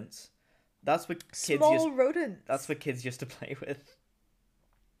small rodents. That's what Rodents. That's what kids used to play with.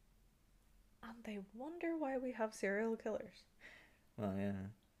 And they wonder why we have serial killers. Well, yeah.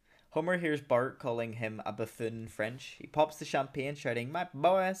 Homer hears Bart calling him a buffoon in French. He pops the champagne, shouting, "My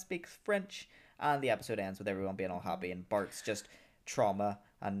boy speaks French," and the episode ends with everyone being all happy. And Bart's just trauma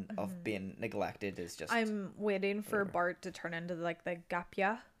and of being neglected is just. I'm waiting for whatever. Bart to turn into like the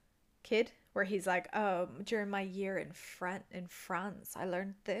Gapia kid, where he's like, during my year in France, I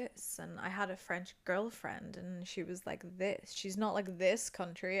learned this, and I had a French girlfriend, and she was like this. She's not like this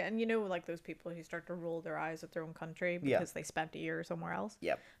country, and you know, like those people who start to roll their eyes at their own country Yeah. because they spent a year somewhere else.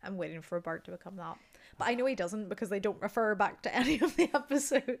 Yep. I'm waiting for Bart to become that, but I know he doesn't because they don't refer back to any of the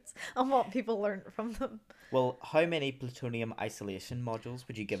episodes and what people learned from them. Well, how many plutonium isolation modules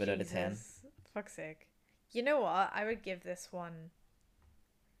would you give it out of 10? Jesus, fuck's sake. You know what? I would give this one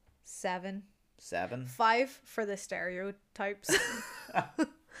 7. 7? 5 for the stereotypes,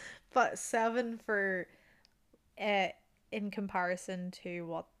 but 7 for in comparison to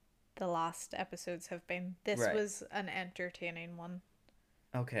what the last episodes have been. This Right. was an entertaining one.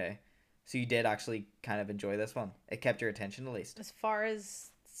 Okay. So you did actually kind of enjoy this one. It kept your attention at least. As far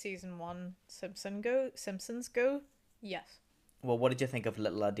as season 1 Simpsons go, yes. Well, what did you think of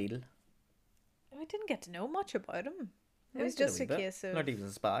Little Adil? I didn't get to know much about him. It I was did just a wee bit. case of Not even a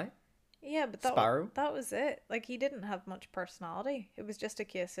spy. yeah, but Sparrow. that was it. Like, he didn't have much personality. It was just a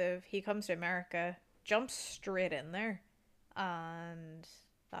case of he comes to America, jumps straight in there, and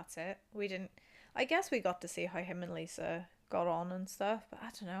that's it. We didn't. I guess we got to see how him and Lisa got on and stuff, but I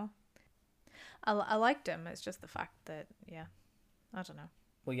don't know. I liked him. It's just the fact that, yeah, I don't know.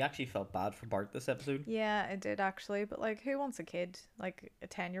 Well, you actually felt bad for Bart this episode. Yeah, it did actually, but like, who wants a kid, like a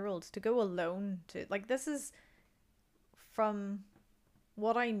 10-year-old, to go alone to, like, this is from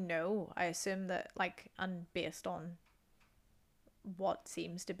what I know, I assume that, like, and based on what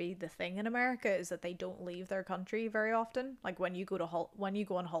seems to be the thing in America is that they don't leave their country very often. Like, when you go to when you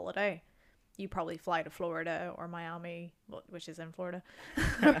go on holiday, you probably fly to Florida or Miami, which is in Florida,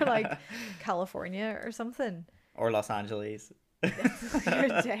 or like California or something. Or Los Angeles. You're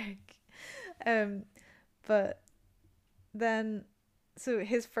a dick. But then, so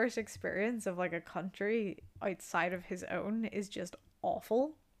his first experience of like a country outside of his own is just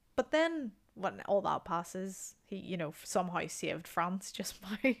awful. But then when all that passes, he, you know, somehow saved France just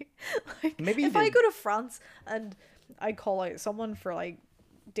by like, Maybe he if I did. go to France and I call out someone for like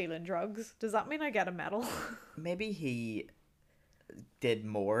dealing drugs, does that mean I get a medal? Maybe he did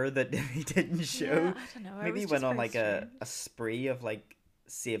more that he didn't show. Yeah, I don't know. It Maybe was he just went on very like a strange. spree of like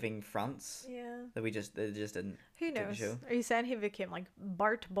saving France Yeah. that they just didn't Who take the knows? show. Are you saying he became like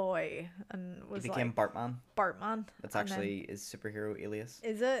Bart Boy and He was became like Bartman. Bartman? That's And then- actually his superhero alias.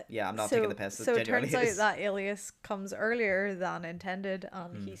 is it? Yeah, I'm not so, taking the piss. It So it genuinely turns out is. that alias comes earlier than intended,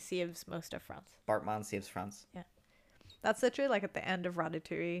 and Hmm. he saves most of France. Bartman saves France. That's literally like at the end of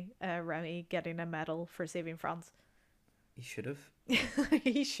Ratatouille, Remy getting a medal for saving France. He should have.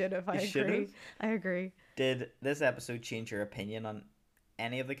 He should have. I He should agree. have. I agree. Did this episode change your opinion on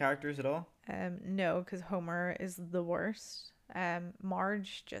any of the characters at all? No, because Homer is the worst.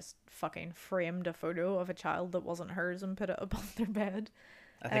 Marge just fucking framed a photo of a child that wasn't hers and put it above their bed.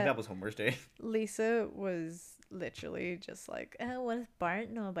 I think Uh, that was Homer's day. Lisa was literally just like, oh, what does Bart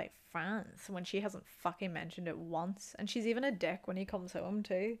know about France? When she hasn't fucking mentioned it once. And she's even a dick when he comes home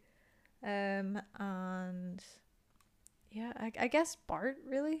too. And yeah, I guess Bart,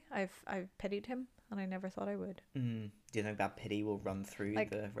 really. I've pitied him and I never thought I would. Do you think that pity will run through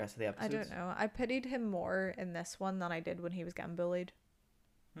Like, the rest of the I episodes? don't know. I pitied him more in this one than I did when he was getting bullied.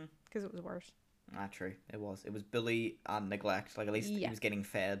 Hmm. Because it was worse. Ah, true. It was. It was bully and neglect. Like, at least he Yeah. was getting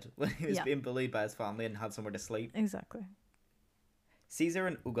fed when he was Yeah. being bullied by his family and had somewhere to sleep. Exactly. Caesar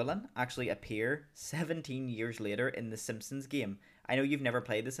and Ugalan actually appear 17 years later in the Simpsons game. I know you've never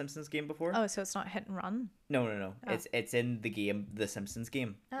played the Simpsons game before. Oh, so it's not hit and run? No. Oh. It's in the game, the Simpsons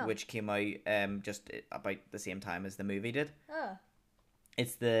game, Oh. which came out just about the same time as the movie did. Oh.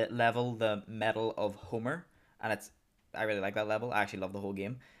 It's the level, the Medal of Homer, and I really like that level. I actually love the whole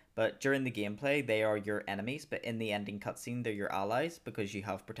game. But during the gameplay, they are your enemies, but in the ending cutscene, they're your allies because you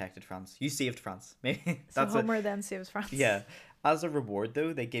have protected France. You saved France. Maybe So that's Homer then saves France. yeah. As a reward,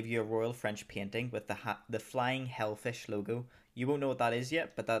 though, they give you a Royal French painting with the flying hellfish logo. You won't know what that is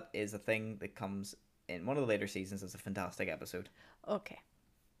yet, but that is a thing that comes in one of the later seasons. It's a fantastic episode. Okay.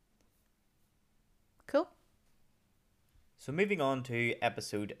 Cool. So moving on to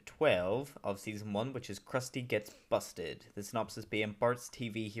episode 12 of season 1, which is Krusty Gets Busted. The synopsis being Bart's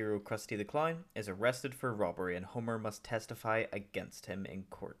TV hero Krusty the Clown is arrested for robbery and Homer must testify against him in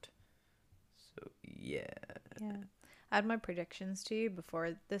court. So, yeah. Yeah. I had my predictions to you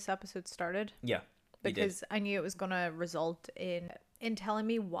before this episode started Yeah, you did. because I knew it was going to result in telling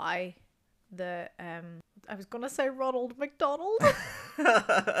me why the I was going to say Ronald McDonald.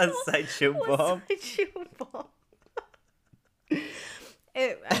 A sideshow Bob. Sideshow Bob.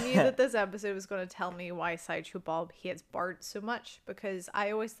 I knew that this episode was going to tell me why Sideshow Bob hates Bart so much because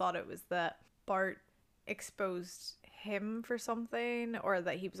I always thought it was that Bart exposed him for something or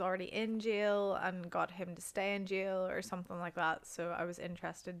that he was already in jail and got him to stay in jail or something like that. So I was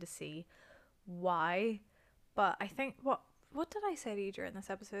interested to see why. But I think what did I say to you during this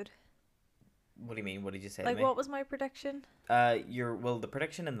episode? What do you mean? What did you say Like, to me? what was my prediction? The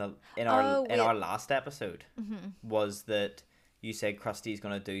prediction in Oh, wait. our last episode Mm-hmm. was that you said Krusty's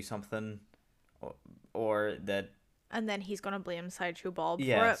gonna do something, or that And then he's going to blame Sideshow Bob for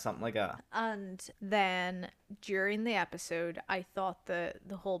yeah, it. something like that. And then during the episode, I thought that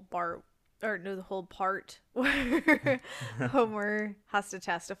the whole part where Homer has to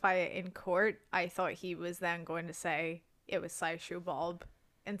testify in court, I thought he was then going to say it was Sideshow Bob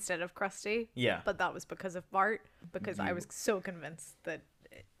instead of Krusty. Yeah, But that was because of Bart, because I You- was so convinced that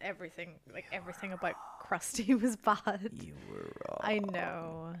everything about Krusty was bad. you were wrong. I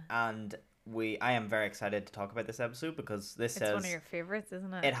know. And I am very excited to talk about this episode because this It's says one of your favorites,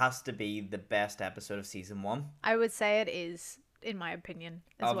 isn't it? it has to be the best episode of season 1. I would say it is, in my opinion,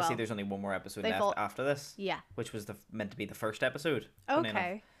 as Obviously, well. there's only one more episode They've left all- after this, Yeah. which was meant to be the first episode. funny enough.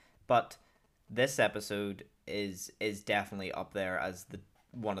 Okay. But this episode is definitely up there as the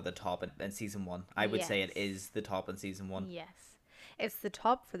one of the top in season 1. I would say it Yes. is the top in season 1. Yes. It's the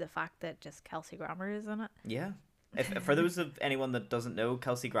top for the fact that just Kelsey Grammer is in it. Yeah. If for those of anyone that doesn't know,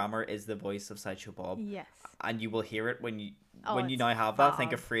 Kelsey Grammer is the voice of Sideshow Bob, Yes. and you will hear it when you Oh, when you it's now have that.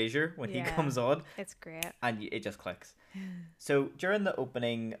 Think of fab. Frasier when he Yeah. comes on, It's great. and it just clicks. So during the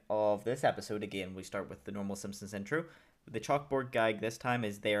opening of this episode, again, we start with the normal Simpsons intro. The chalkboard gag this time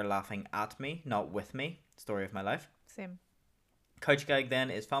is "They are laughing at me, not with me." Story of my life. Same. Couch gag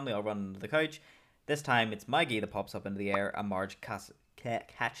then is family all run under the couch. This time it's Maggie that pops up into the air and Marge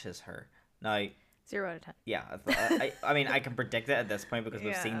catches her. Now, 0 out of 10. yeah, I mean, I can predict it at this point because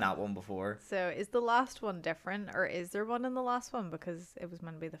we've seen Yeah. that one before. So is the last one different, or is there one in the last one because it was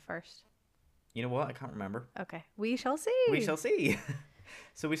meant to be the first? You know what? I can't remember. Okay. We shall see. We shall see.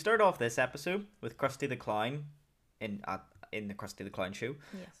 So we start off this episode with Krusty the Clown in the Krusty the Clown show,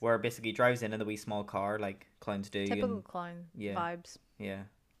 Yes. where basically he drives in the wee small car like clowns do. Typical And, clown yeah. vibes. yeah.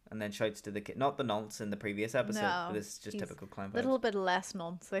 And then shouts to the kid. Not the nonce in the previous episode, No, but this is just he's typical clown A vibes. little bit less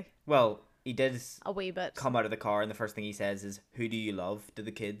noncy. Well, he did A wee bit. come out of the car, and the first thing he says is, "Who do you love?" to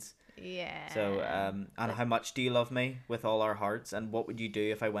the kids. Yeah. So, and how much do you love me with all our hearts? And what would you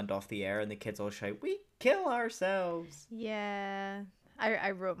do if I went off the air? And the kids all shout, "We kill ourselves." Yeah.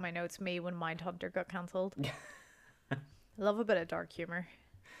 I wrote my notes, me when Mindhunter got cancelled. I love a bit of dark humour.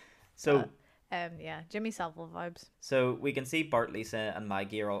 So, Yeah, Jimmy Savile vibes. so we can see Bart, Lisa, and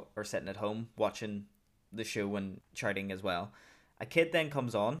Maggie are sitting at home watching the show and shouting as well. A kid then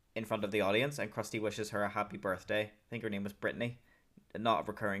comes on in front of the audience, and Krusty wishes her a happy birthday. I think her name was Brittany. Not a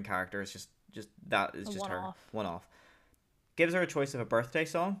recurring character. It's just that is A just her one-off. one off. Gives her a choice of a birthday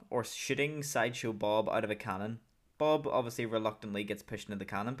song or shooting Sideshow Bob out of a cannon. Bob obviously reluctantly gets pushed into the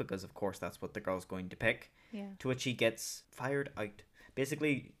cannon because of course that's what the girl's going to pick. Yeah. To which he gets fired out.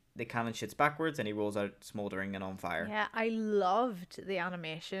 Basically, the cannon shoots backwards and he rolls out smouldering and on fire. Yeah, I loved the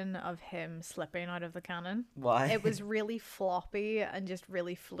animation of him slipping out of the cannon. Why? It was really floppy and just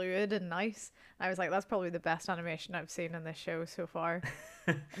really fluid and nice. I was like, that's probably the best animation I've seen in this show so far.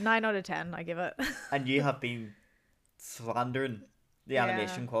 9 out of 10, I give it. And you have been slandering the Yeah.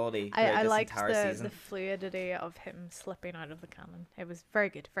 animation quality I throughout this liked entire season. the fluidity of him slipping out of the cannon. It was very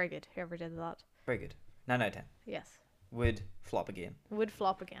good, whoever did that. Very good. 9 out of 10. Yes. Would flop again. Would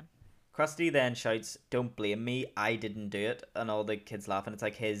flop again. Krusty then shouts, "Don't blame me, I didn't do it," and all the kids laugh, and it's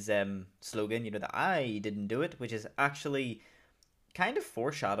like his slogan, you know, the "I didn't do it," which is actually kind of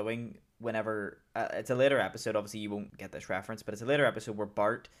foreshadowing whenever it's a later episode. Obviously, you won't get this reference, but it's a later episode where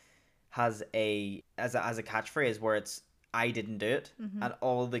Bart has a catchphrase where it's "I didn't do it," and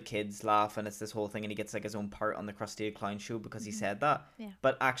all the kids laugh, and it's this whole thing, and he gets like his own part on the Krusty the Clown show because he said that. Yeah.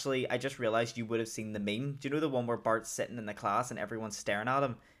 But actually, I just realized you would have seen the meme. Do you know the one where Bart's sitting in the class and everyone's staring at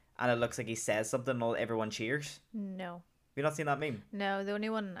him, and it looks like he says something, and everyone cheers? No. Have you not seen that meme? No, the only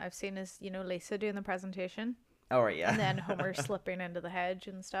one I've seen is, Lisa doing the presentation. Oh, right, yeah. And then Homer slipping into the hedge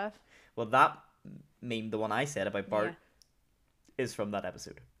and stuff. Well, that meme, the one I said about Bart, is from that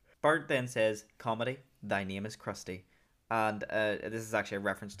episode. Bart then says, "Comedy, thy name is Krusty." And this is actually a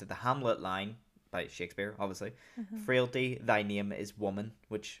reference to the Hamlet line by Shakespeare, obviously. "Frailty, thy name is woman,"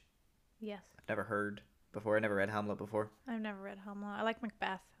 which Yes. I've never heard before. I never read Hamlet before. I've never read Hamlet. I like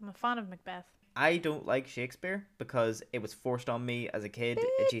Macbeth. I'm a fan of Macbeth. I don't like Shakespeare because it was forced on me as a kid at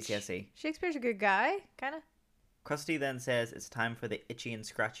Bitch. GCSE. Shakespeare's a good guy, kind of. Krusty then says it's time for the Itchy and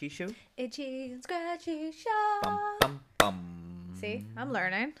Scratchy show. Itchy and scratchy show. Bum, bum, bum. See, I'm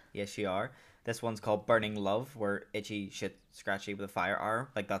learning. Yes, you are. This one's called Burning Love, where Itchy shoots Scratchy with a fire arrow.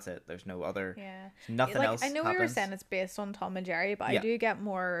 Like, that's it. There's no other... Yeah. Nothing Like, else I know we were happens. saying it's based on Tom and Jerry, but I Yeah. do get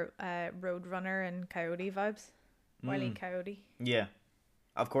more Roadrunner and Coyote vibes. Wile E. Coyote. Yeah.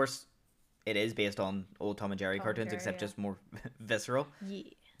 Of course, it is based on old Tom and Jerry Tom and cartoons, Jerry, except yeah. just more visceral. Yeah.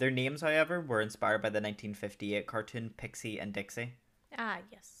 Their names, however, were inspired by the 1958 cartoon Pixie and Dixie. Ah,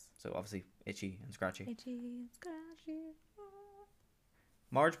 yes. So, obviously, Itchy and Scratchy. Itchy and scratchy.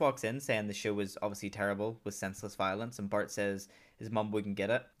 Marge walks in saying the show was obviously terrible with senseless violence, and Bart says his mum wouldn't get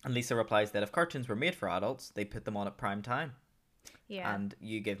it. And Lisa replies that if cartoons were made for adults, they put them on at prime time. Yeah. And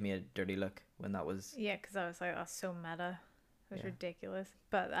you gave me a dirty look when that was... Yeah, because I was like, that's so meta. It was Yeah. ridiculous.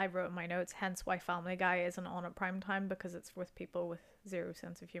 But I wrote in my notes, hence why Family Guy isn't on at prime time, because it's with people with zero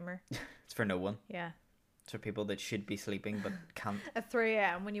sense of humor. It's for no one. Yeah. It's for people that should be sleeping but can't. At 3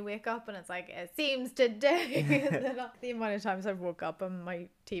 a.m. when you wake up and it's like, it seems today. The amount of times I've woke up and my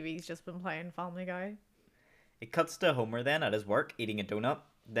TV's just been playing Family Guy. It cuts to Homer then at his work eating a donut,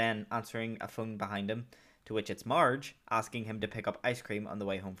 then answering a phone behind him, to which it's Marge asking him to pick up ice cream on the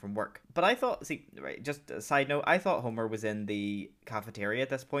way home from work. But I thought, see, right, just a side note, I thought Homer was in the cafeteria at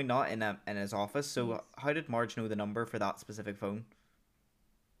this point, not in his office. So Yes. how did Marge know the number for that specific phone?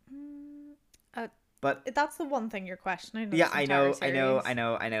 Uh, But That's the one thing you're questioning. in yeah, this I entire know. series.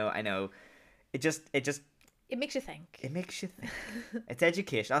 It It makes you think. it makes you think. It's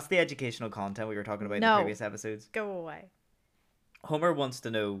education. That's the educational content we were talking about in No. the previous episodes. Go away. Homer wants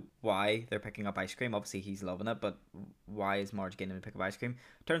to know why they're picking up ice cream. Obviously, he's loving it, but why is Marge getting them to pick up ice cream?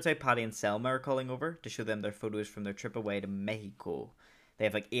 Turns out Patty and Selma are calling over to show them their photos from their trip away to Mexico. They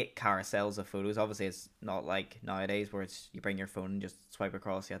have like 8 carousels of photos. Obviously, it's not like nowadays where it's you bring your phone and just swipe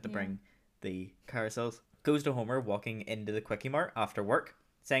across. You have to Yeah. bring the carousels. Goes to Homer walking into the Quickie Mart after work,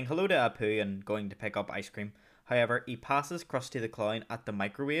 saying hello to Apu and going to pick up ice cream. However, he passes Krusty the Clown at the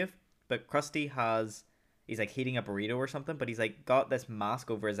microwave, but Krusty he's like heating a burrito or something, but he's like got this mask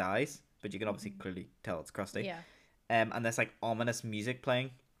over his eyes, but you can obviously clearly tell it's Krusty. Yeah. and there's like ominous music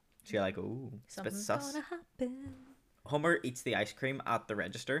playing. So you're like, ooh, it's a bit Something's sus. gonna happen. Homer eats the ice cream at the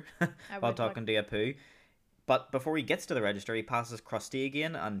register I while would talking to Apu. But before he gets to the register, he passes Krusty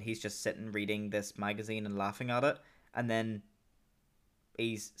again, and he's just sitting reading this magazine and laughing at it. And then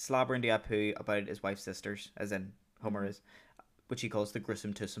he's slobbering to Apu about his wife's sisters, as in Homer is, which he calls the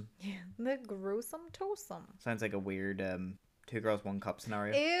gruesome twosome. Yeah, the gruesome twosome. Sounds like a weird Two Girls, One Cup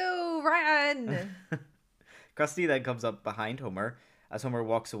scenario. Ew, Ryan. Krusty then comes up behind Homer. As Homer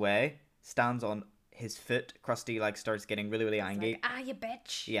walks away, stands on his foot. Krusty like starts getting really, really angry. Like, you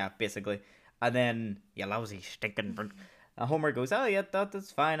bitch. Yeah, basically. And then, you lousy stinking bird. And Homer goes, oh yeah,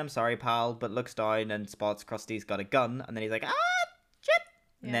 that's fine, I'm sorry, pal. But looks down and spots Krusty's got a gun. And then he's like, shit.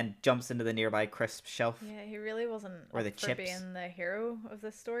 Yeah. And then jumps into the nearby crisp shelf. Yeah, he really wasn't Or up the for chips. being the hero of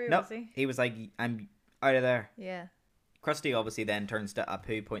this story, No, was he? he was like, I'm out of there. Yeah. Krusty obviously then turns to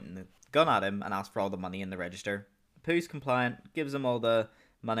Apu, pointing the gun at him, and asks for all the money in the register. Apu's compliant, gives him all the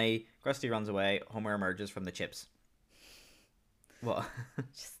money. Krusty runs away. Homer emerges from the chips. What?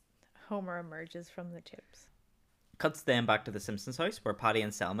 Just Homer emerges from the chips. Cuts then back to the Simpsons house, where Patty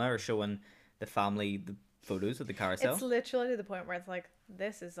and Selma are showing the family the photos of the carousel. It's literally to the point where it's like,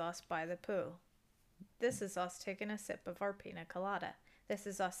 this is us by the pool. This is us taking a sip of our pina colada. This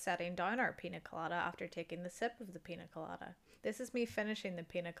is us setting down our pina colada after taking the sip of the pina colada. This is me finishing the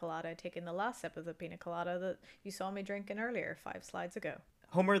pina colada, taking the last sip of the pina colada that you saw me drinking earlier 5 slides ago.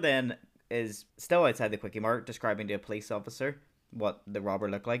 Homer then is still outside the Quickie Mart, describing to a police officer what the robber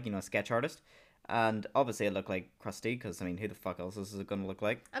looked like, a sketch artist. And obviously it looked like Krusty, because, who the fuck else is it going to look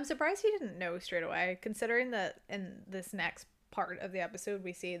like? I'm surprised he didn't know straight away, considering that in this next part of the episode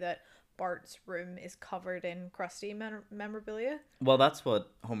we see that Bart's room is covered in Krusty memorabilia. Well, that's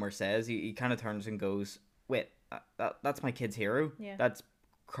what Homer says. He kind of turns and goes, wait, that's my kid's hero? Yeah. That's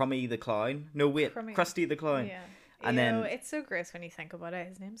Crummy the Clown? No, wait, Crummy. Krusty the Clown. Yeah. And then- it's so gross when you think about it.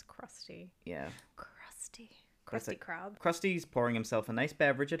 His name's Krusty. Yeah. Krusty. That's Krusty like- Krab. Krusty's pouring himself a nice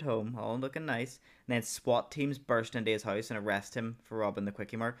beverage at home, all looking nice. And then SWAT teams burst into his house and arrest him for robbing the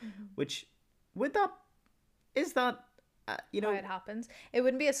Quickie Mart. Which, is that, How it happens. It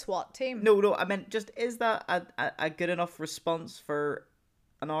wouldn't be a SWAT team. No, I meant just, is that a good enough response for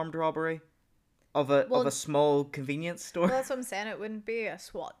an armed robbery of a small convenience store? Well, that's what I'm saying. It wouldn't be a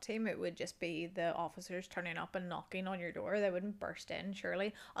SWAT team. It would just be the officers turning up and knocking on your door. They wouldn't burst in,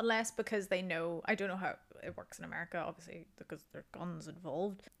 surely. Unless because they know, I don't know how it works in America, obviously, because there are guns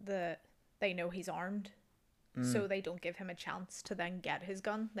involved. They know he's armed. So they don't give him a chance to then get his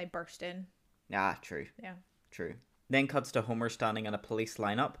gun. They burst in. Ah, true. Yeah. True. Then cuts to Homer standing in a police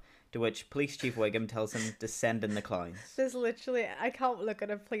lineup, to which Police Chief Wiggum tells him to send in the clowns. There's literally, I can't look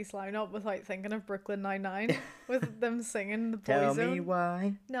at a police lineup without thinking of Brooklyn Nine-Nine with them singing the Tell Poison. me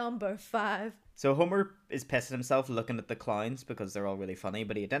why. Number 5. So Homer is pissing himself looking at the clowns because they're all really funny,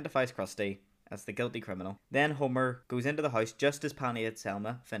 but he identifies Krusty as the guilty criminal. Then Homer goes into the house just as Penny and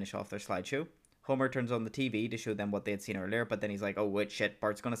Selma finish off their slideshow. Homer turns on the TV to show them what they had seen earlier, but then he's like, oh wait, shit,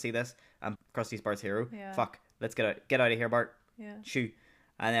 Bart's gonna see this. And Krusty's Bart's hero. Yeah. Fuck, let's get out of here, Bart. Yeah. Shoo.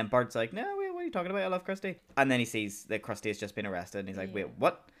 And then Bart's like, no, wait, what are you talking about? I love Krusty. And then he sees that Krusty has just been arrested, and he's like, wait,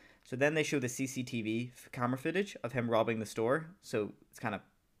 what? So then they show the CCTV camera footage of him robbing the store. So it's kind of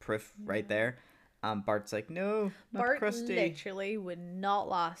proof right there. And Bart's like, no, not Bart Krusty. literally would not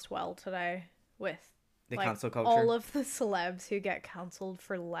last well today with The like, cancel culture. all of the celebs who get cancelled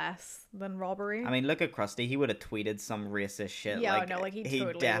for less than robbery. I mean, look at Krusty. He would have tweeted some racist shit. yeah, he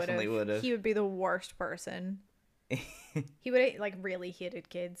totally definitely would have. He would be the worst person. He would like really hated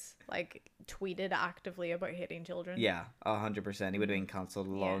kids. Like tweeted actively about hating children. Yeah, 100%. He would have been cancelled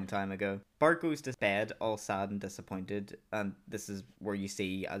a long time ago. Bart goes to bed all sad and disappointed, and this is where you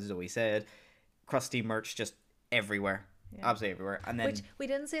see, as Zoe said, Krusty merch just everywhere. Yeah. Absolutely everywhere. And then which we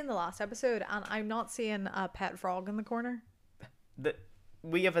didn't see in the last episode, and I'm not seeing a pet frog in the corner.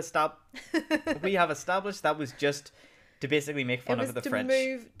 We have established that was just to basically make fun of the French.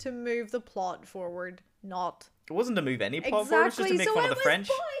 To move the plot forward, not. It wasn't to move any plot forward, it was just to make fun of the French.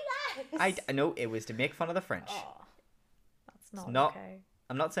 Pointless. I know it was to make fun of the French. Oh, that's not okay.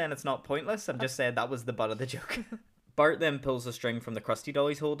 I'm not saying it's not pointless. I'm just saying that was the butt of the joke. Bart then pulls the string from the Krusty doll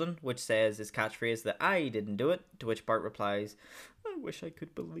he's holding, which says his catchphrase that I didn't do it, to which Bart replies, I wish I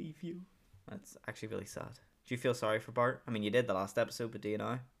could believe you. That's actually really sad. Do you feel sorry for Bart? I mean, you did the last episode, but do you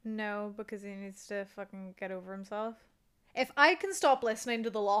now? No, because he needs to fucking get over himself. If I can stop listening to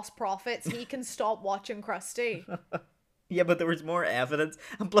the Lost Prophets, he can stop watching Krusty. Yeah, but there was more evidence.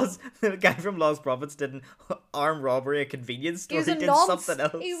 And plus, the guy from Lost Prophets didn't arm robbery a convenience store. He did something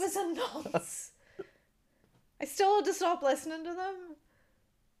else. He was a nonce. I still had to stop listening to them.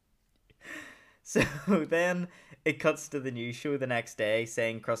 So then it cuts to the news show the next day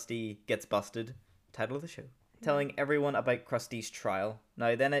saying Krusty gets busted. Title of the show. Telling everyone about Krusty's trial.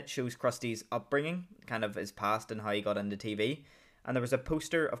 Now then it shows Krusty's upbringing, kind of his past and how he got into TV. And there was a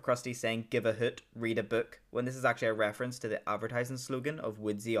poster of Krusty saying, "Give a hoot, read a book," when this is actually a reference to the advertising slogan of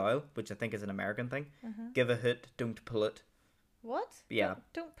Woodsy Oil, which I think is an American thing. Give a hoot, don't pull it. What? Yeah.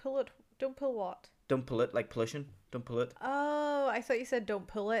 Don't pull it. Don't pull what? Don't pull it, like pollution. Don't pull it. Oh, I thought you said don't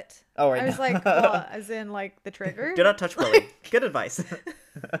pull it. Oh, right. I was like, what? As in, like, the trigger? Do not touch Willy. Good advice.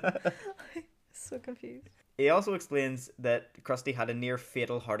 So confused. He also explains that Krusty had a near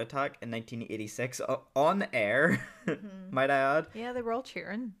fatal heart attack in 1986 on air, might I add. Yeah, they were all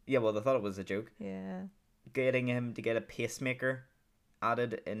cheering. Yeah, well, they thought it was a joke. Yeah. Getting him to get a pacemaker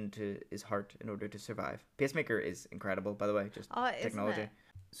added into his heart in order to survive. Pacemaker is incredible, by the way, just technology. Isn't it?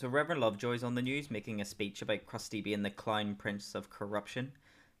 So Reverend Lovejoy's on the news making a speech about Krusty being the clown prince of corruption.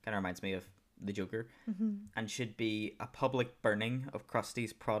 Kind of reminds me of the Joker. And should be a public burning of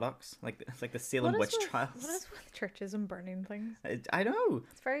Krusty's products, like the Salem witch trials. What is with churches and burning things? I know.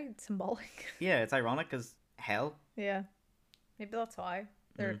 It's very symbolic. Yeah, it's ironic because hell. Yeah. Maybe that's why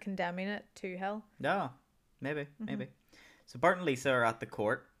they're condemning it to hell. Yeah, maybe. So Bart and Lisa are at the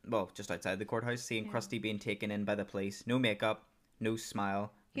court, well, just outside the courthouse, seeing Krusty being taken in by the police. No makeup, no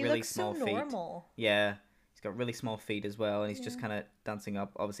smile, He really looks small so feet. normal. Yeah, he's got really small feet as well, and he's just kind of dancing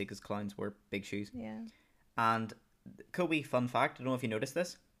up, obviously because clowns wear big shoes. Yeah. And cool wee fun fact, I don't know if you noticed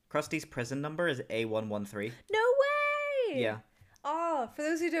this, Krusty's prison number is A113. No way! Yeah. Oh, for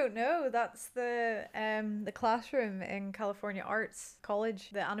those who don't know, that's the classroom in California Arts College,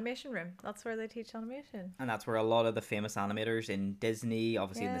 the animation room. That's where they teach animation. And that's where a lot of the famous animators in Disney,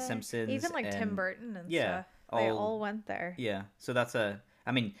 obviously in The Simpsons. Even like Tim and- Burton and yeah, stuff. They all went there. Yeah, so that's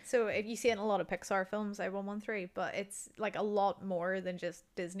I mean, So if you see it in a lot of Pixar films, A113, but it's like a lot more than just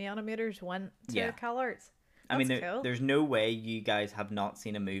Disney animators went to Yeah. Cal Arts. I mean, That's cool. there's no way you guys have not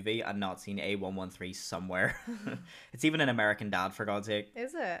seen a movie and not seen A113 somewhere. It's even an American Dad, for God's sake.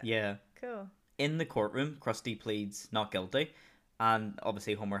 Is it? Yeah. Cool. In the courtroom, Krusty pleads not guilty, and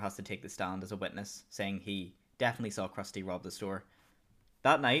obviously Homer has to take the stand as a witness, saying he definitely saw Krusty rob the store.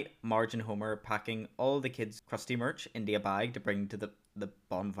 That night, Marge and Homer are packing all the kids' Krusty merch into a bag to bring to the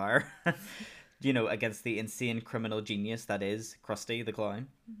bonfire, against the insane criminal genius that is Krusty the Clown.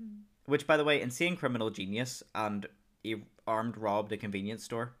 Which, by the way, insane criminal genius, and he robbed a convenience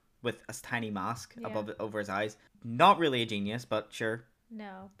store with a tiny mask over his eyes. Not really a genius, but sure.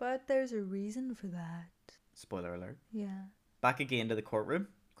 No, but there's a reason for that. Spoiler alert. Yeah. Back again to the courtroom.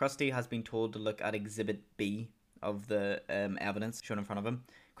 Krusty has been told to look at Exhibit B of the evidence shown in front of him.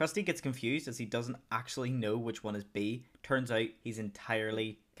 Krusty gets confused as he doesn't actually know which one is B. Turns out he's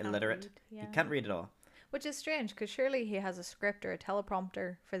entirely illiterate. Yeah. He can't read at all. Which is strange, because surely he has a script or a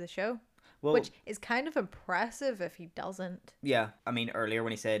teleprompter for the show. Well, Which is kind of impressive if he doesn't. yeah, I mean, earlier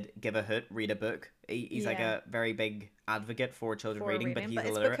when he said, give a hoot, read a book, he's like Yeah. a very big advocate for children For reading, but he's it's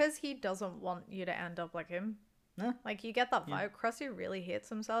illiterate. because he doesn't want you to end up like him. No. Like, you get that vibe. Krusty really hates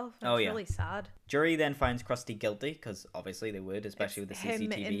himself. And Oh, it's yeah. really sad. Jury then finds Krusty guilty, because obviously they would, especially It's with the him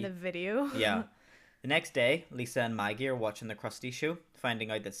CCTV. in the video. Yeah. The next day, Lisa and Maggie are watching the Krusty show,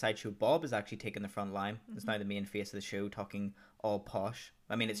 finding out that Sideshow Bob is actually taking the front line. He's now the main face of the show, talking all posh.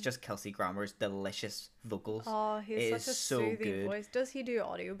 I mean, it's just Kelsey Grammer's delicious vocals. Oh, It he's is such a so soothing good. voice. Does he do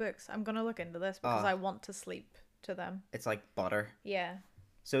audiobooks? I'm going to look into this because Oh. I want to sleep to them. It's like butter. Yeah.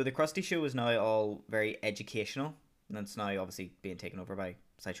 So the Krusty show is now all very educational, and it's now obviously being taken over by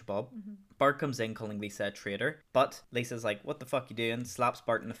Sideshow Bob. Bart comes in calling Lisa a traitor, but Lisa's like, what the fuck you doing? Slaps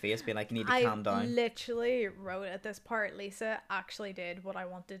Bart in the face, being like, you need to I calm down. literally wrote at this part, Lisa actually did what I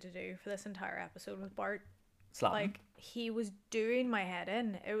wanted to do for this entire episode with Bart. Slap him. Like, he was doing my head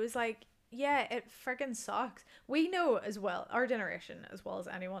in. It was like, yeah, it friggin' sucks. We know as well, our generation, as well as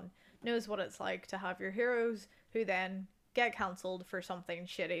anyone, knows what it's like to have your heroes who then get cancelled for something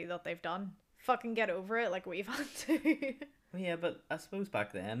shitty that they've done. Fucking get over it like we've had to. Yeah, but I suppose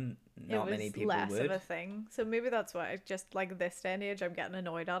back then, not it was many people less would. of a thing. So maybe that's why, just like this day and age, I'm getting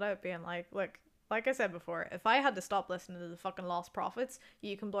annoyed at it, being like, look, like I said before, if I had to stop listening to the fucking Lost Prophets,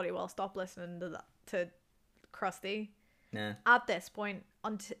 you can bloody well stop listening to Krusty. Nah. At this point,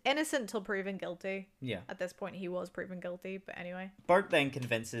 innocent till proven guilty. Yeah. At this point, he was proven guilty, but anyway. Bart then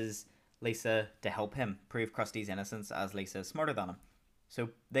convinces Lisa to help him prove Krusty's innocence, as Lisa is smarter than him. So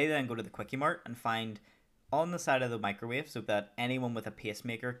they then go to the Quickie Mart and find on the side of the microwave so that anyone with a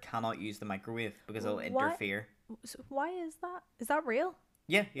pacemaker cannot use the microwave because it'll What? interfere. So why is that? Is that real?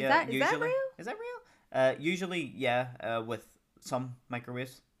 Yeah, yeah. Is that usually. real? Is that real? Usually, yeah, with some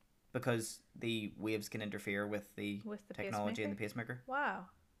microwaves because the waves can interfere with the With the technology and the pacemaker. Wow.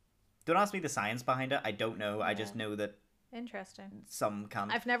 Don't ask me the science behind it. I don't know. I Yeah. just know that Interesting. some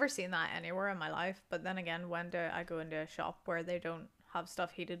can't. I've never seen that anywhere in my life, but then again, when do I go into a shop where they don't have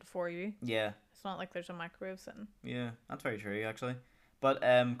stuff heated for you? Yeah, It's not like there's a microwave sitting. yeah, that's very true actually. But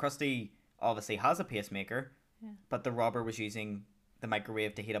Krusty obviously has a pacemaker, Yeah. but the robber was using the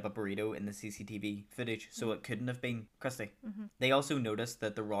microwave to heat up a burrito in the CCTV footage, so it couldn't have been Krusty. Mm-hmm. They also noticed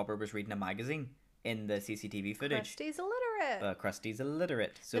that the robber was reading a magazine in the CCTV footage. Krusty's illiterate. But Krusty's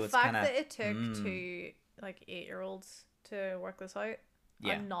illiterate, so The it's fact kind of that it took two like 8-year-olds to work this out,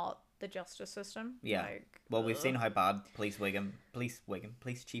 Yeah. and not the justice system. Yeah. Like, Well, we've ugh. seen how bad Police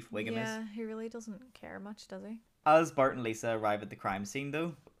Chief Wiggum is. Yeah, he really doesn't care much, does he? As Bart and Lisa arrive at the crime scene,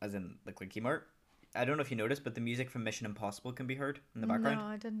 though, as in the Quickie Mart, I don't know if you noticed, but the music from Mission Impossible can be heard in the background. No,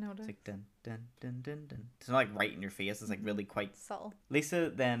 I didn't notice. It's like dun dun dun dun dun. It's not like right in your face. It's like really quite. Subtle. Lisa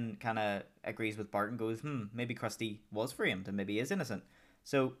then kind of agrees with Bart and goes, maybe Krusty was framed and maybe he is innocent.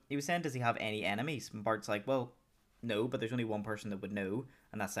 So he was saying, does he have any enemies? And Bart's like, well, no, but there's only one person that would know,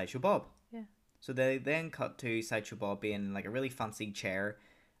 and that's Sideshow Bob. Yeah. So they then cut to Sideshow Bob being in like a really fancy chair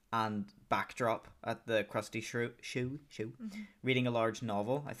and backdrop at the Krusty show, reading a large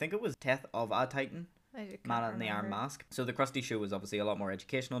novel. I think it was Death of a Titan, I can't Man in the Iron remember. Mask. So the Krusty show is obviously a lot more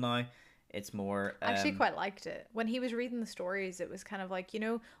educational now. It's more... I actually quite liked it. When he was reading the stories, it was kind of like, you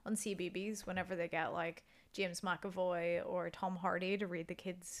know, on CBeebies, whenever they get like James McAvoy or Tom Hardy to read the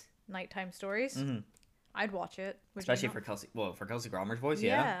kids' nighttime stories, I'd watch it. Would you especially not? for Kelsey Grammer's voice,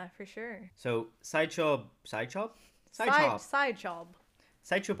 yeah. Yeah, for sure. So Sideshow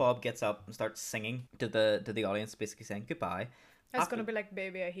Bob gets up and starts singing to the audience, basically saying goodbye. It's gonna be like,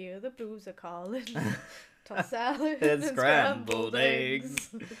 baby, I hear the blues are calling. Toss salad And and scrambled eggs.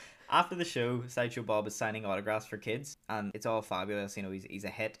 After the show, Sideshow Bob is signing autographs for kids, and it's all fabulous. You know, he's a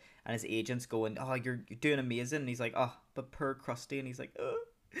hit, and his agent's going, "Oh, you're doing amazing." And he's like, "Oh, but poor Krusty," and he's like, "Oh."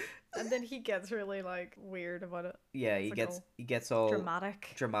 And then he gets really like weird about it. Yeah, It's like he gets all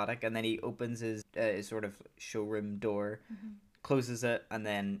Dramatic. and then he opens his sort of showroom door, Mm-hmm. closes it, and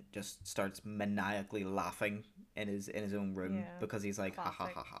then just starts maniacally laughing in his own room Yeah, because he's like, ha ha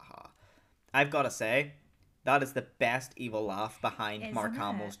classic. ha ha ha. I've got to say, that is the best evil laugh behind Mark Isn't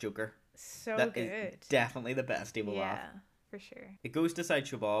Hamill's it? Joker. So That good. is definitely the best evil laugh. Yeah, for sure. It goes to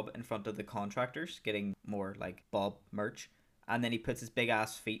Sideshow Bob in front of the contractors, getting more like Bob merch. And then he puts his big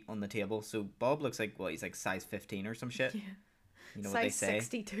ass feet on the table. So Bob looks like, he's like size 15 or some shit. Yeah. You know what they Size say?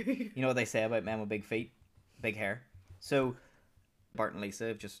 62. You know what they say about men with big feet? Big hair. So Bart and Lisa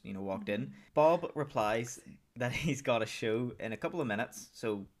have just, walked in. Bob replies that he's got a show in a couple of minutes,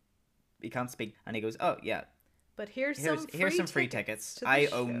 so he can't speak. And he goes, oh, yeah, But here's some free tickets. to the I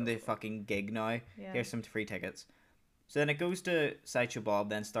own the show." fucking gig now. Yeah. Here's some free tickets. So then it goes to Sideshow Bob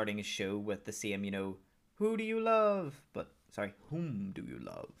then starting his show with the same, who do you love? But, sorry, whom do you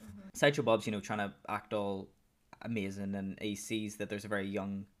love? Sideshow Bob's, trying to act all amazing, and he sees that there's a very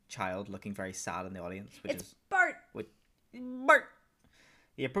young child looking very sad in the audience, which It's is Bart. Bart.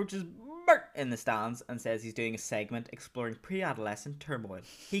 He approaches Bart in the stands and says he's doing a segment exploring pre-adolescent turmoil.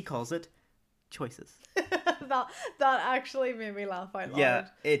 He calls it Choices. that actually made me laugh out loud. Yeah,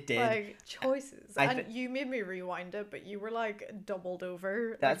 it did. Like choices, I and you made me rewind it, but you were like doubled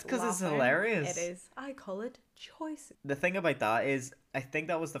over. That's like, 'cause it's laughing. hilarious. It is. I call it choices. The thing about that is, I think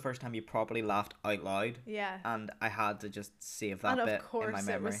that was the first time you properly laughed out loud, Yeah. and I had to just save that And bit of course, in my it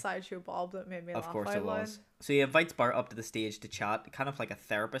memory. was Sideshow Bob that made me Of laugh course out it loud. was. So he invites Bart up to the stage to chat, kind of like a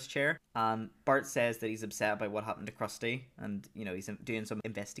therapist chair. And Bart says that he's upset about what happened to Krusty, and he's doing some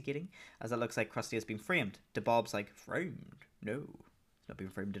investigating, as it looks like Krusty has been framed. To Bob's like, framed? No, he's not been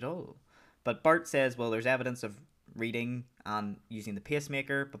framed at all. But Bart says, well, there's evidence of reading and using the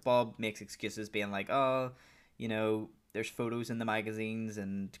pacemaker. But Bob makes excuses, being like, oh, there's photos in the magazines,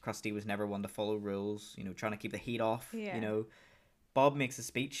 and Krusty was never one to follow rules. Trying to keep the heat off. Yeah. Bob makes a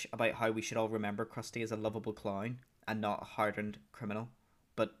speech about how we should all remember Krusty as a lovable clown and not a hardened criminal.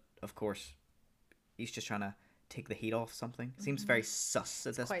 But, of course, he's just trying to take the heat off something. Seems very sus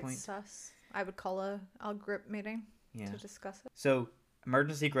at this Quite point. sus. I would call a group meeting Yeah. to discuss it. So,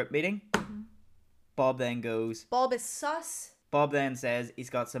 emergency group meeting. Bob then goes... Bob is sus. Bob then says he's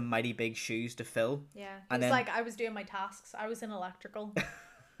got some mighty big shoes to fill. Yeah. And He's then- like, I was doing my tasks. I was in electrical.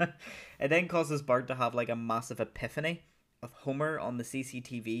 It then causes Bart to have like a massive epiphany of Homer on the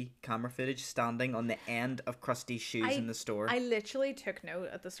CCTV camera footage standing on the end of Krusty's shoes in the store. I literally took note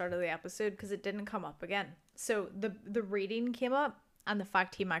at the start of the episode because it didn't come up again. So the reading came up and the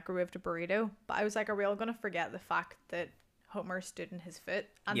fact he microwaved a burrito. But I was like, are we all going to forget the fact that Homer stood in his foot?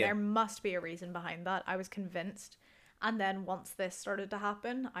 And Yeah. there must be a reason behind that. I was convinced. And then once this started to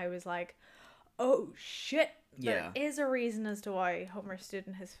happen, I was like, oh shit, Yeah. there is a reason as to why Homer stood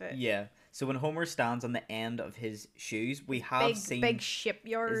in his foot. Yeah. So when Homer stands on the end of his shoes, we have Big, seen big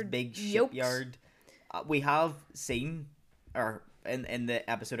shipyard. his big yokes. shipyard. We have seen, or in the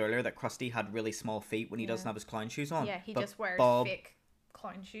episode earlier, that Krusty had really small feet when he doesn't have his clown shoes on. Yeah, he But just wears Bob, fake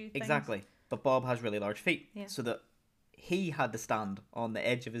clown shoe things. exactly. But Bob has really large feet, Yeah. so that he had to stand on the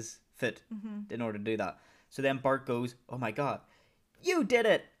edge of his foot Mm-hmm. in order to do that. So then Bart goes, "Oh my god, you did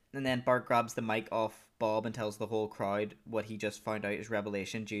it!" And then Bart grabs the mic off Bob and tells the whole crowd what he just found out is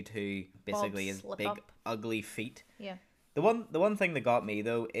revelation due to basically Bob's his slip big up. ugly feet. Yeah. The one thing that got me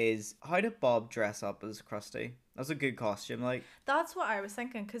though is, how did Bob dress up as Krusty? That's a good costume, like. That's what I was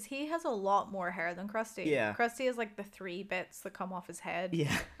thinking, because he has a lot more hair than Krusty. Yeah. Krusty has like the 3 bits that come off his head.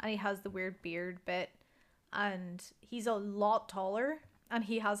 Yeah. And he has the weird beard bit. And he's a lot taller. And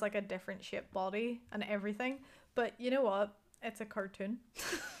he has like a different shaped body and everything. But you know what? It's a cartoon.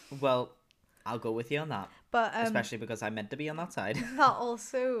 Well, I'll go with you on that, But especially because I'm meant to be on that side. that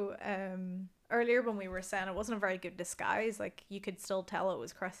also, earlier when we were saying it wasn't a very good disguise, like you could still tell it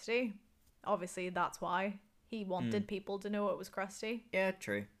was Krusty. Obviously, that's why he wanted people to know it was Krusty. Yeah,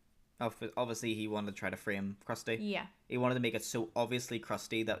 true. Obviously, he wanted to try to frame Krusty. Yeah. He wanted to make it so obviously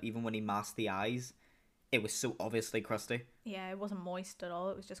Krusty that even when he masked the eyes, it was so obviously Krusty. Yeah, it wasn't moist at all.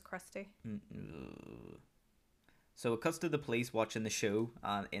 It was just Krusty. So it cuts to the police watching the show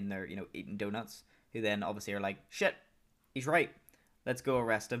in their, eating donuts, who then obviously are like, "Shit, he's right. Let's go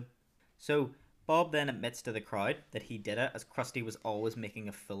arrest him." So Bob then admits to the crowd that he did it, as Krusty was always making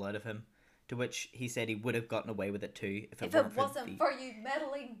a fool out of him. To which he said he would have gotten away with it too if it weren't for you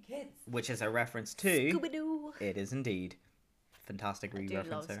meddling kids. which is a reference to Scooby-Doo. It is indeed. Fantastic I do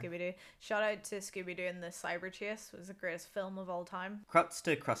re-reference love there. Scooby-Doo. Shout out to Scooby-Doo and the Cyber Chase. It was the greatest film of all time. Cuts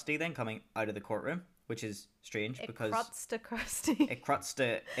to Krusty then coming out of the courtroom, which is strange because Cruts to Krusty. it cuts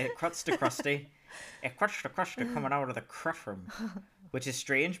to Krusty. It cuts to Krusty coming out of the courtroom, which is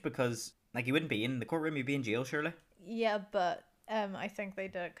strange because like he wouldn't be in the courtroom, he'd be in jail surely. Yeah, but I think they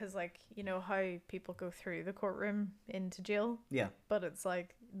did because, like, you know how people go through the courtroom into jail? Yeah. But it's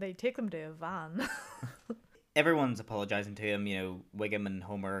like they take them to a van. Everyone's apologizing to him. Wiggum and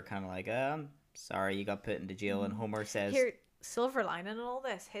Homer are kind of like, I'm sorry you got put into jail. And Homer says, Here, silver lining in all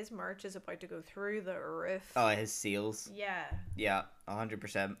this, his merch is about to go through the roof. oh, his seals. Yeah. Yeah,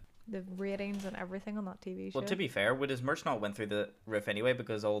 100%. The ratings and everything on that TV show. Well, to be fair, would his merch not went through the roof anyway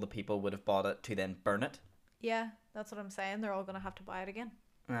because all the people would have bought it to then burn it? Yeah, that's what I'm saying. They're all going to have to buy it again.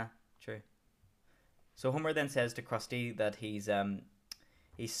 Yeah, true. So Homer then says to Krusty that he's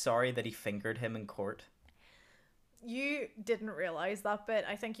sorry that he fingered him in court. You didn't realize that bit.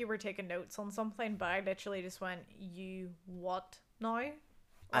 I think you were taking notes on something, but I literally just went, "You what now?" And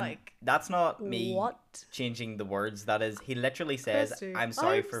Like, that's not me what? changing the words. That is, he literally says, Krusty, I'm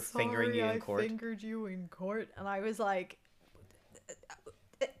sorry for fingering you in court. I fingered you in court. And I was like,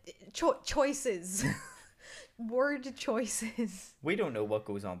 choices. Word choices. We don't know what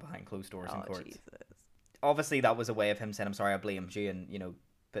goes on behind closed doors in court. Jesus. Obviously, that was a way of him saying, I'm sorry, I blamed you, and,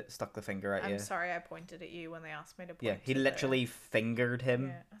 stuck the finger at you. I'm sorry I pointed at you when they asked me to point. Yeah, he to the- literally fingered him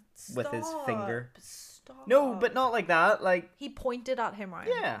Yeah. with his finger. Stop. No, but not like that. Like, He pointed at him, right?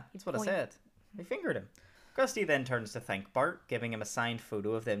 yeah, that's what I said. He fingered him. Krusty then turns to thank Bart, giving him a signed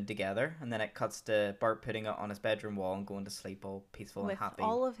photo of them together, and then it cuts to Bart putting it on his bedroom wall and going to sleep all peaceful With and happy.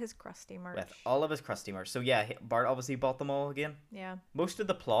 all of his Krusty merch. With all of his Krusty merch. So yeah, Bart obviously bought them all again. Yeah. Most of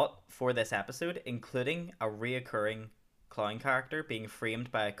the plot for this episode, including a reoccurring clown character being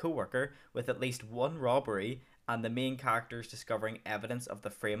framed by a co-worker with at least one robbery, and the main characters discovering evidence of the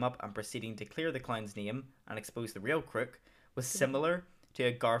frame-up and proceeding to clear the clown's name and expose the real crook, was similar to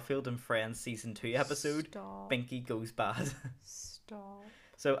a Garfield and Friends Season 2 episode, Stop. Binky Goes Bad. Stop.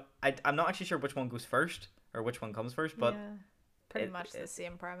 So I'm not actually sure which one goes first, or which one comes first, but yeah. Pretty it- much the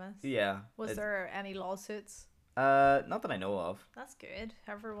same premise. yeah. Was there any lawsuits? Not that I know of. That's good.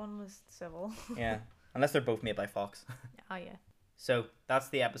 Everyone was civil. Yeah. Unless they're both made by Fox. Oh yeah. So that's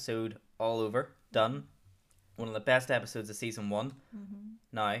the episode all over. Done. One of the best episodes of season 1. Mm-hmm.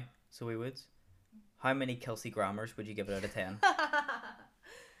 Now, Zoe Woods, how many Kelsey Grammars would you give it out of 10?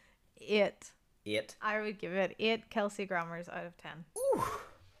 8. 8. I would give it 8 Kelsey Grammars out of 10. Ooh.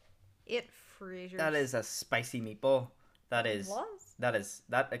 8 Frasers. That is a spicy meatball. That is. What?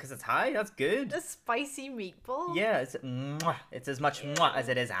 That because it's high. That's good. A spicy meatball? Yeah, it's mwah, it's as much mwah as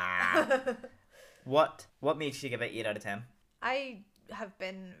it is ah. What makes you give it 8 out of 10? I have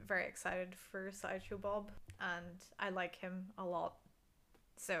been very excited for Sideshow Bob, and I like him a lot.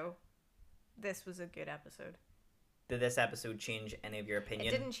 So, this was a good episode. Did this episode change any of your opinion?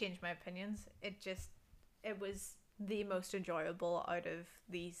 It didn't change my opinions. It was the most enjoyable out of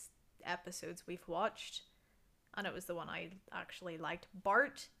these episodes we've watched, and it was the one I actually liked.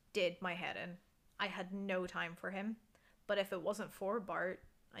 Bart did my head in. I had no time for him, but if it wasn't for Bart,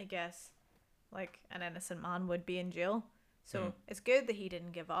 I guess like an innocent man would be in jail. So it's good that he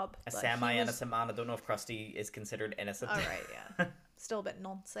didn't give up. A but semi-innocent man. I don't know if Krusty is considered innocent. All right, yeah, still a bit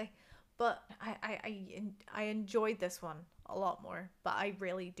noncy, but I enjoyed this one a lot more. But I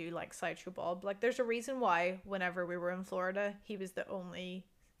really do like Sideshow Bob. Like, there's a reason why whenever we were in Florida, he was the only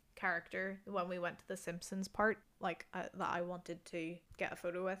character when we went to the Simpsons part, like that I wanted to get a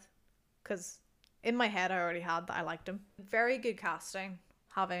photo with, because in my head I already had that I liked him. Very good casting,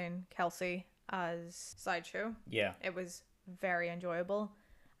 having Kelsey as Sideshow. Yeah. It was very enjoyable.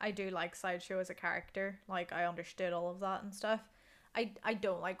 I do like Sideshow as a character. Like, I understood all of that and stuff. I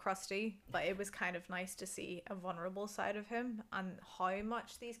don't like Krusty, but it was kind of nice to see a vulnerable side of him and how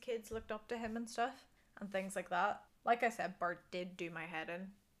much these kids looked up to him and stuff and things like that. Like I said, Bart did do my head in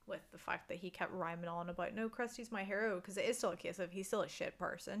with the fact that he kept rhyming on about, no, Krusty's my hero, because it is still a case of he's still a shit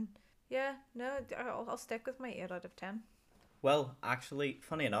person. Yeah, no, I'll stick with my 8 out of 10. Well, actually,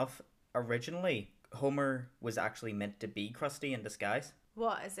 funny enough, originally Homer was actually meant to be Krusty in disguise.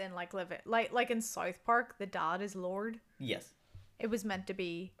 What, as in like live it like in South Park, the dad is Lord? Yes. It was meant to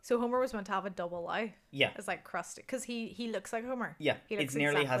be, so Homer was meant to have a double life. Yeah. It's like Krusty, because he looks like Homer. Yeah, He looks it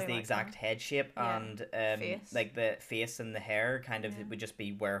nearly has exactly the like exact Homer. head shape, Yeah. and Face. like the face and the hair kind of Yeah. it would just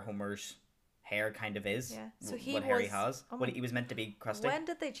be where Homer's hair kind of is. Yeah. So what hair he was- has. oh What my- he was meant to be Krusty. When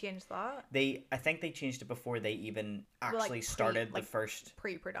did they change that? I think they changed it before they even Well, actually started the like, first.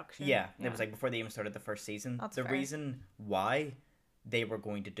 Pre-production. Yeah, it was like before they even started the first season. That's the fair. reason why they were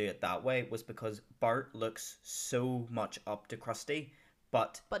going to do it that way was because Bart looks so much up to Krusty,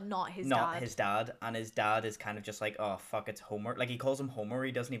 but But not his not dad. his dad, and his dad is kind of just like, oh fuck, it's Homer. Like, he calls him Homer,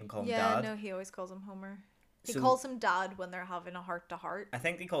 he doesn't even call him Yeah, dad. no, he always calls him Homer. He So- calls him dad when they're having a heart-to-heart. I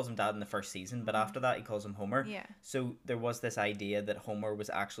think he calls him dad in the first season, but after that he calls him Homer. Yeah. So there was this idea that Homer was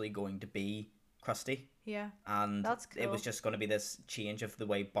actually going to be Krusty, Yeah. and That's it was cool. just going to be this change of the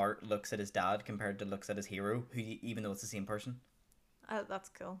way Bart looks at his dad compared to looks at his hero, who even though it's the same person. That's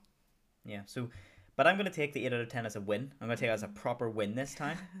cool. Yeah. So, but I'm going to take the 8 out of 10 as a win. I'm going to take it as a proper win this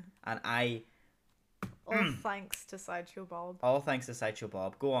time, and All thanks to Sideshow Bob. all thanks to Sideshow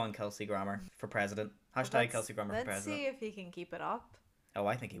Bob. Go on, Kelsey Grammer for president. Hashtag Let's- Kelsey Grammer for Let's president. see if he can keep it up. Oh,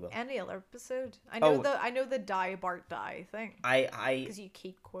 I think he will. Any other episode? I Oh. know the die Bart die thing, I because you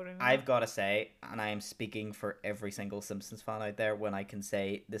keep quoting it. I've got to say, and I am speaking for every single Simpsons fan out there when I can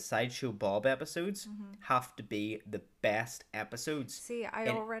say the Sideshow Bob episodes have to be the best episodes. See, I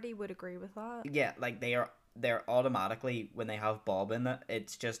And- already would agree with that. Yeah, like they're automatically, when they have Bob in it,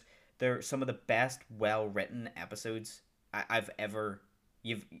 it's just they're some of the best well written episodes I've ever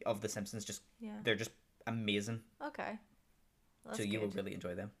of the Simpsons. Just Yeah. they're just amazing. Okay. That's So you will good. really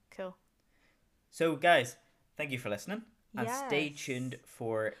enjoy them. Cool. So guys, thank you for listening, and stay Yes. tuned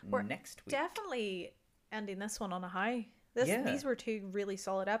for We're next week. Definitely ending this one on a high. Yeah. These were 2 really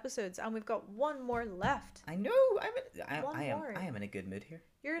solid episodes, and we've got one more left. I know. One more. I am in a good mood here.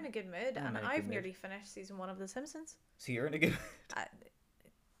 You're in a good mood, I'm and in a good I've mood. nearly finished season 1 of The Simpsons. So you're in a good.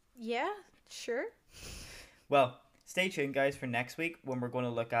 Yeah, sure. Well, stay tuned, guys, for next week when we're going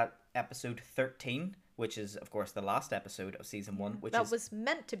to look at episode 13, which is, of course, the last episode of season 1, which that is was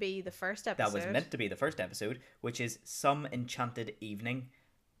meant to be the first episode. that was meant to be the first episode, which is Some Enchanted Evening.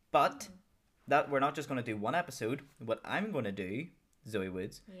 But that we're not just going to do one episode. What I'm going to do, Zoe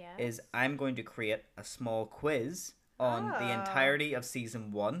Woods, Yes. is I'm going to create a small quiz on the Ah. entirety of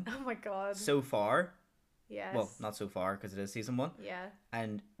season 1 Oh my god. so far. Yes. Well, not so far because it is season 1. Yeah.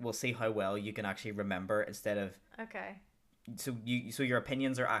 And we'll see how well you can actually remember instead of Okay. so your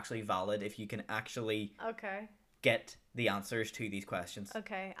opinions are actually valid if you can actually Okay. get the answers to these questions.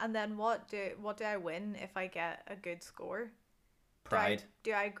 Okay. And then what do I win if I get a good score? Pride.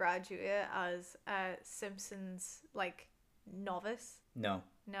 Do I graduate as a Simpsons like novice? No,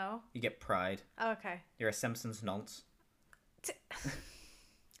 No. you get pride. Okay. You're a Simpsons nonce.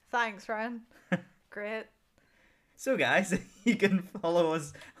 Thanks, Ryan. Great. So guys, you can follow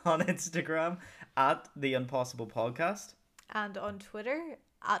us on Instagram at the Impossible Podcast. And on Twitter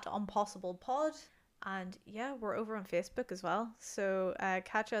at UnpossiblePod. And yeah, we're over on Facebook as well. So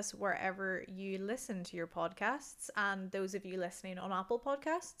catch us wherever you listen to your podcasts. And those of you listening on Apple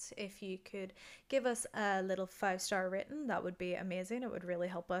Podcasts, if you could give us a little 5-star rating, that would be amazing. It would really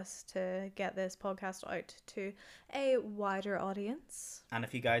help us to get this podcast out to a wider audience. And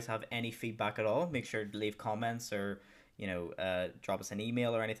if you guys have any feedback at all, make sure to leave comments or drop us an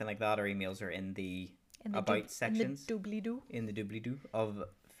email or anything like that. Our emails are in the about sections In the doobly-doo. in the doobly-doo of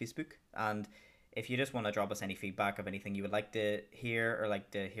Facebook. And if you just want to drop us any feedback of anything you would like to hear or like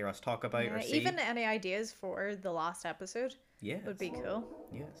to hear us talk about or see. Even any ideas for the last episode. Yes. Would be cool.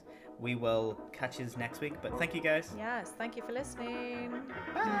 Yes. We will catch you next week, but thank you guys. Yes, thank you for listening.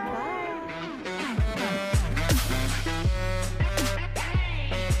 Bye. Bye.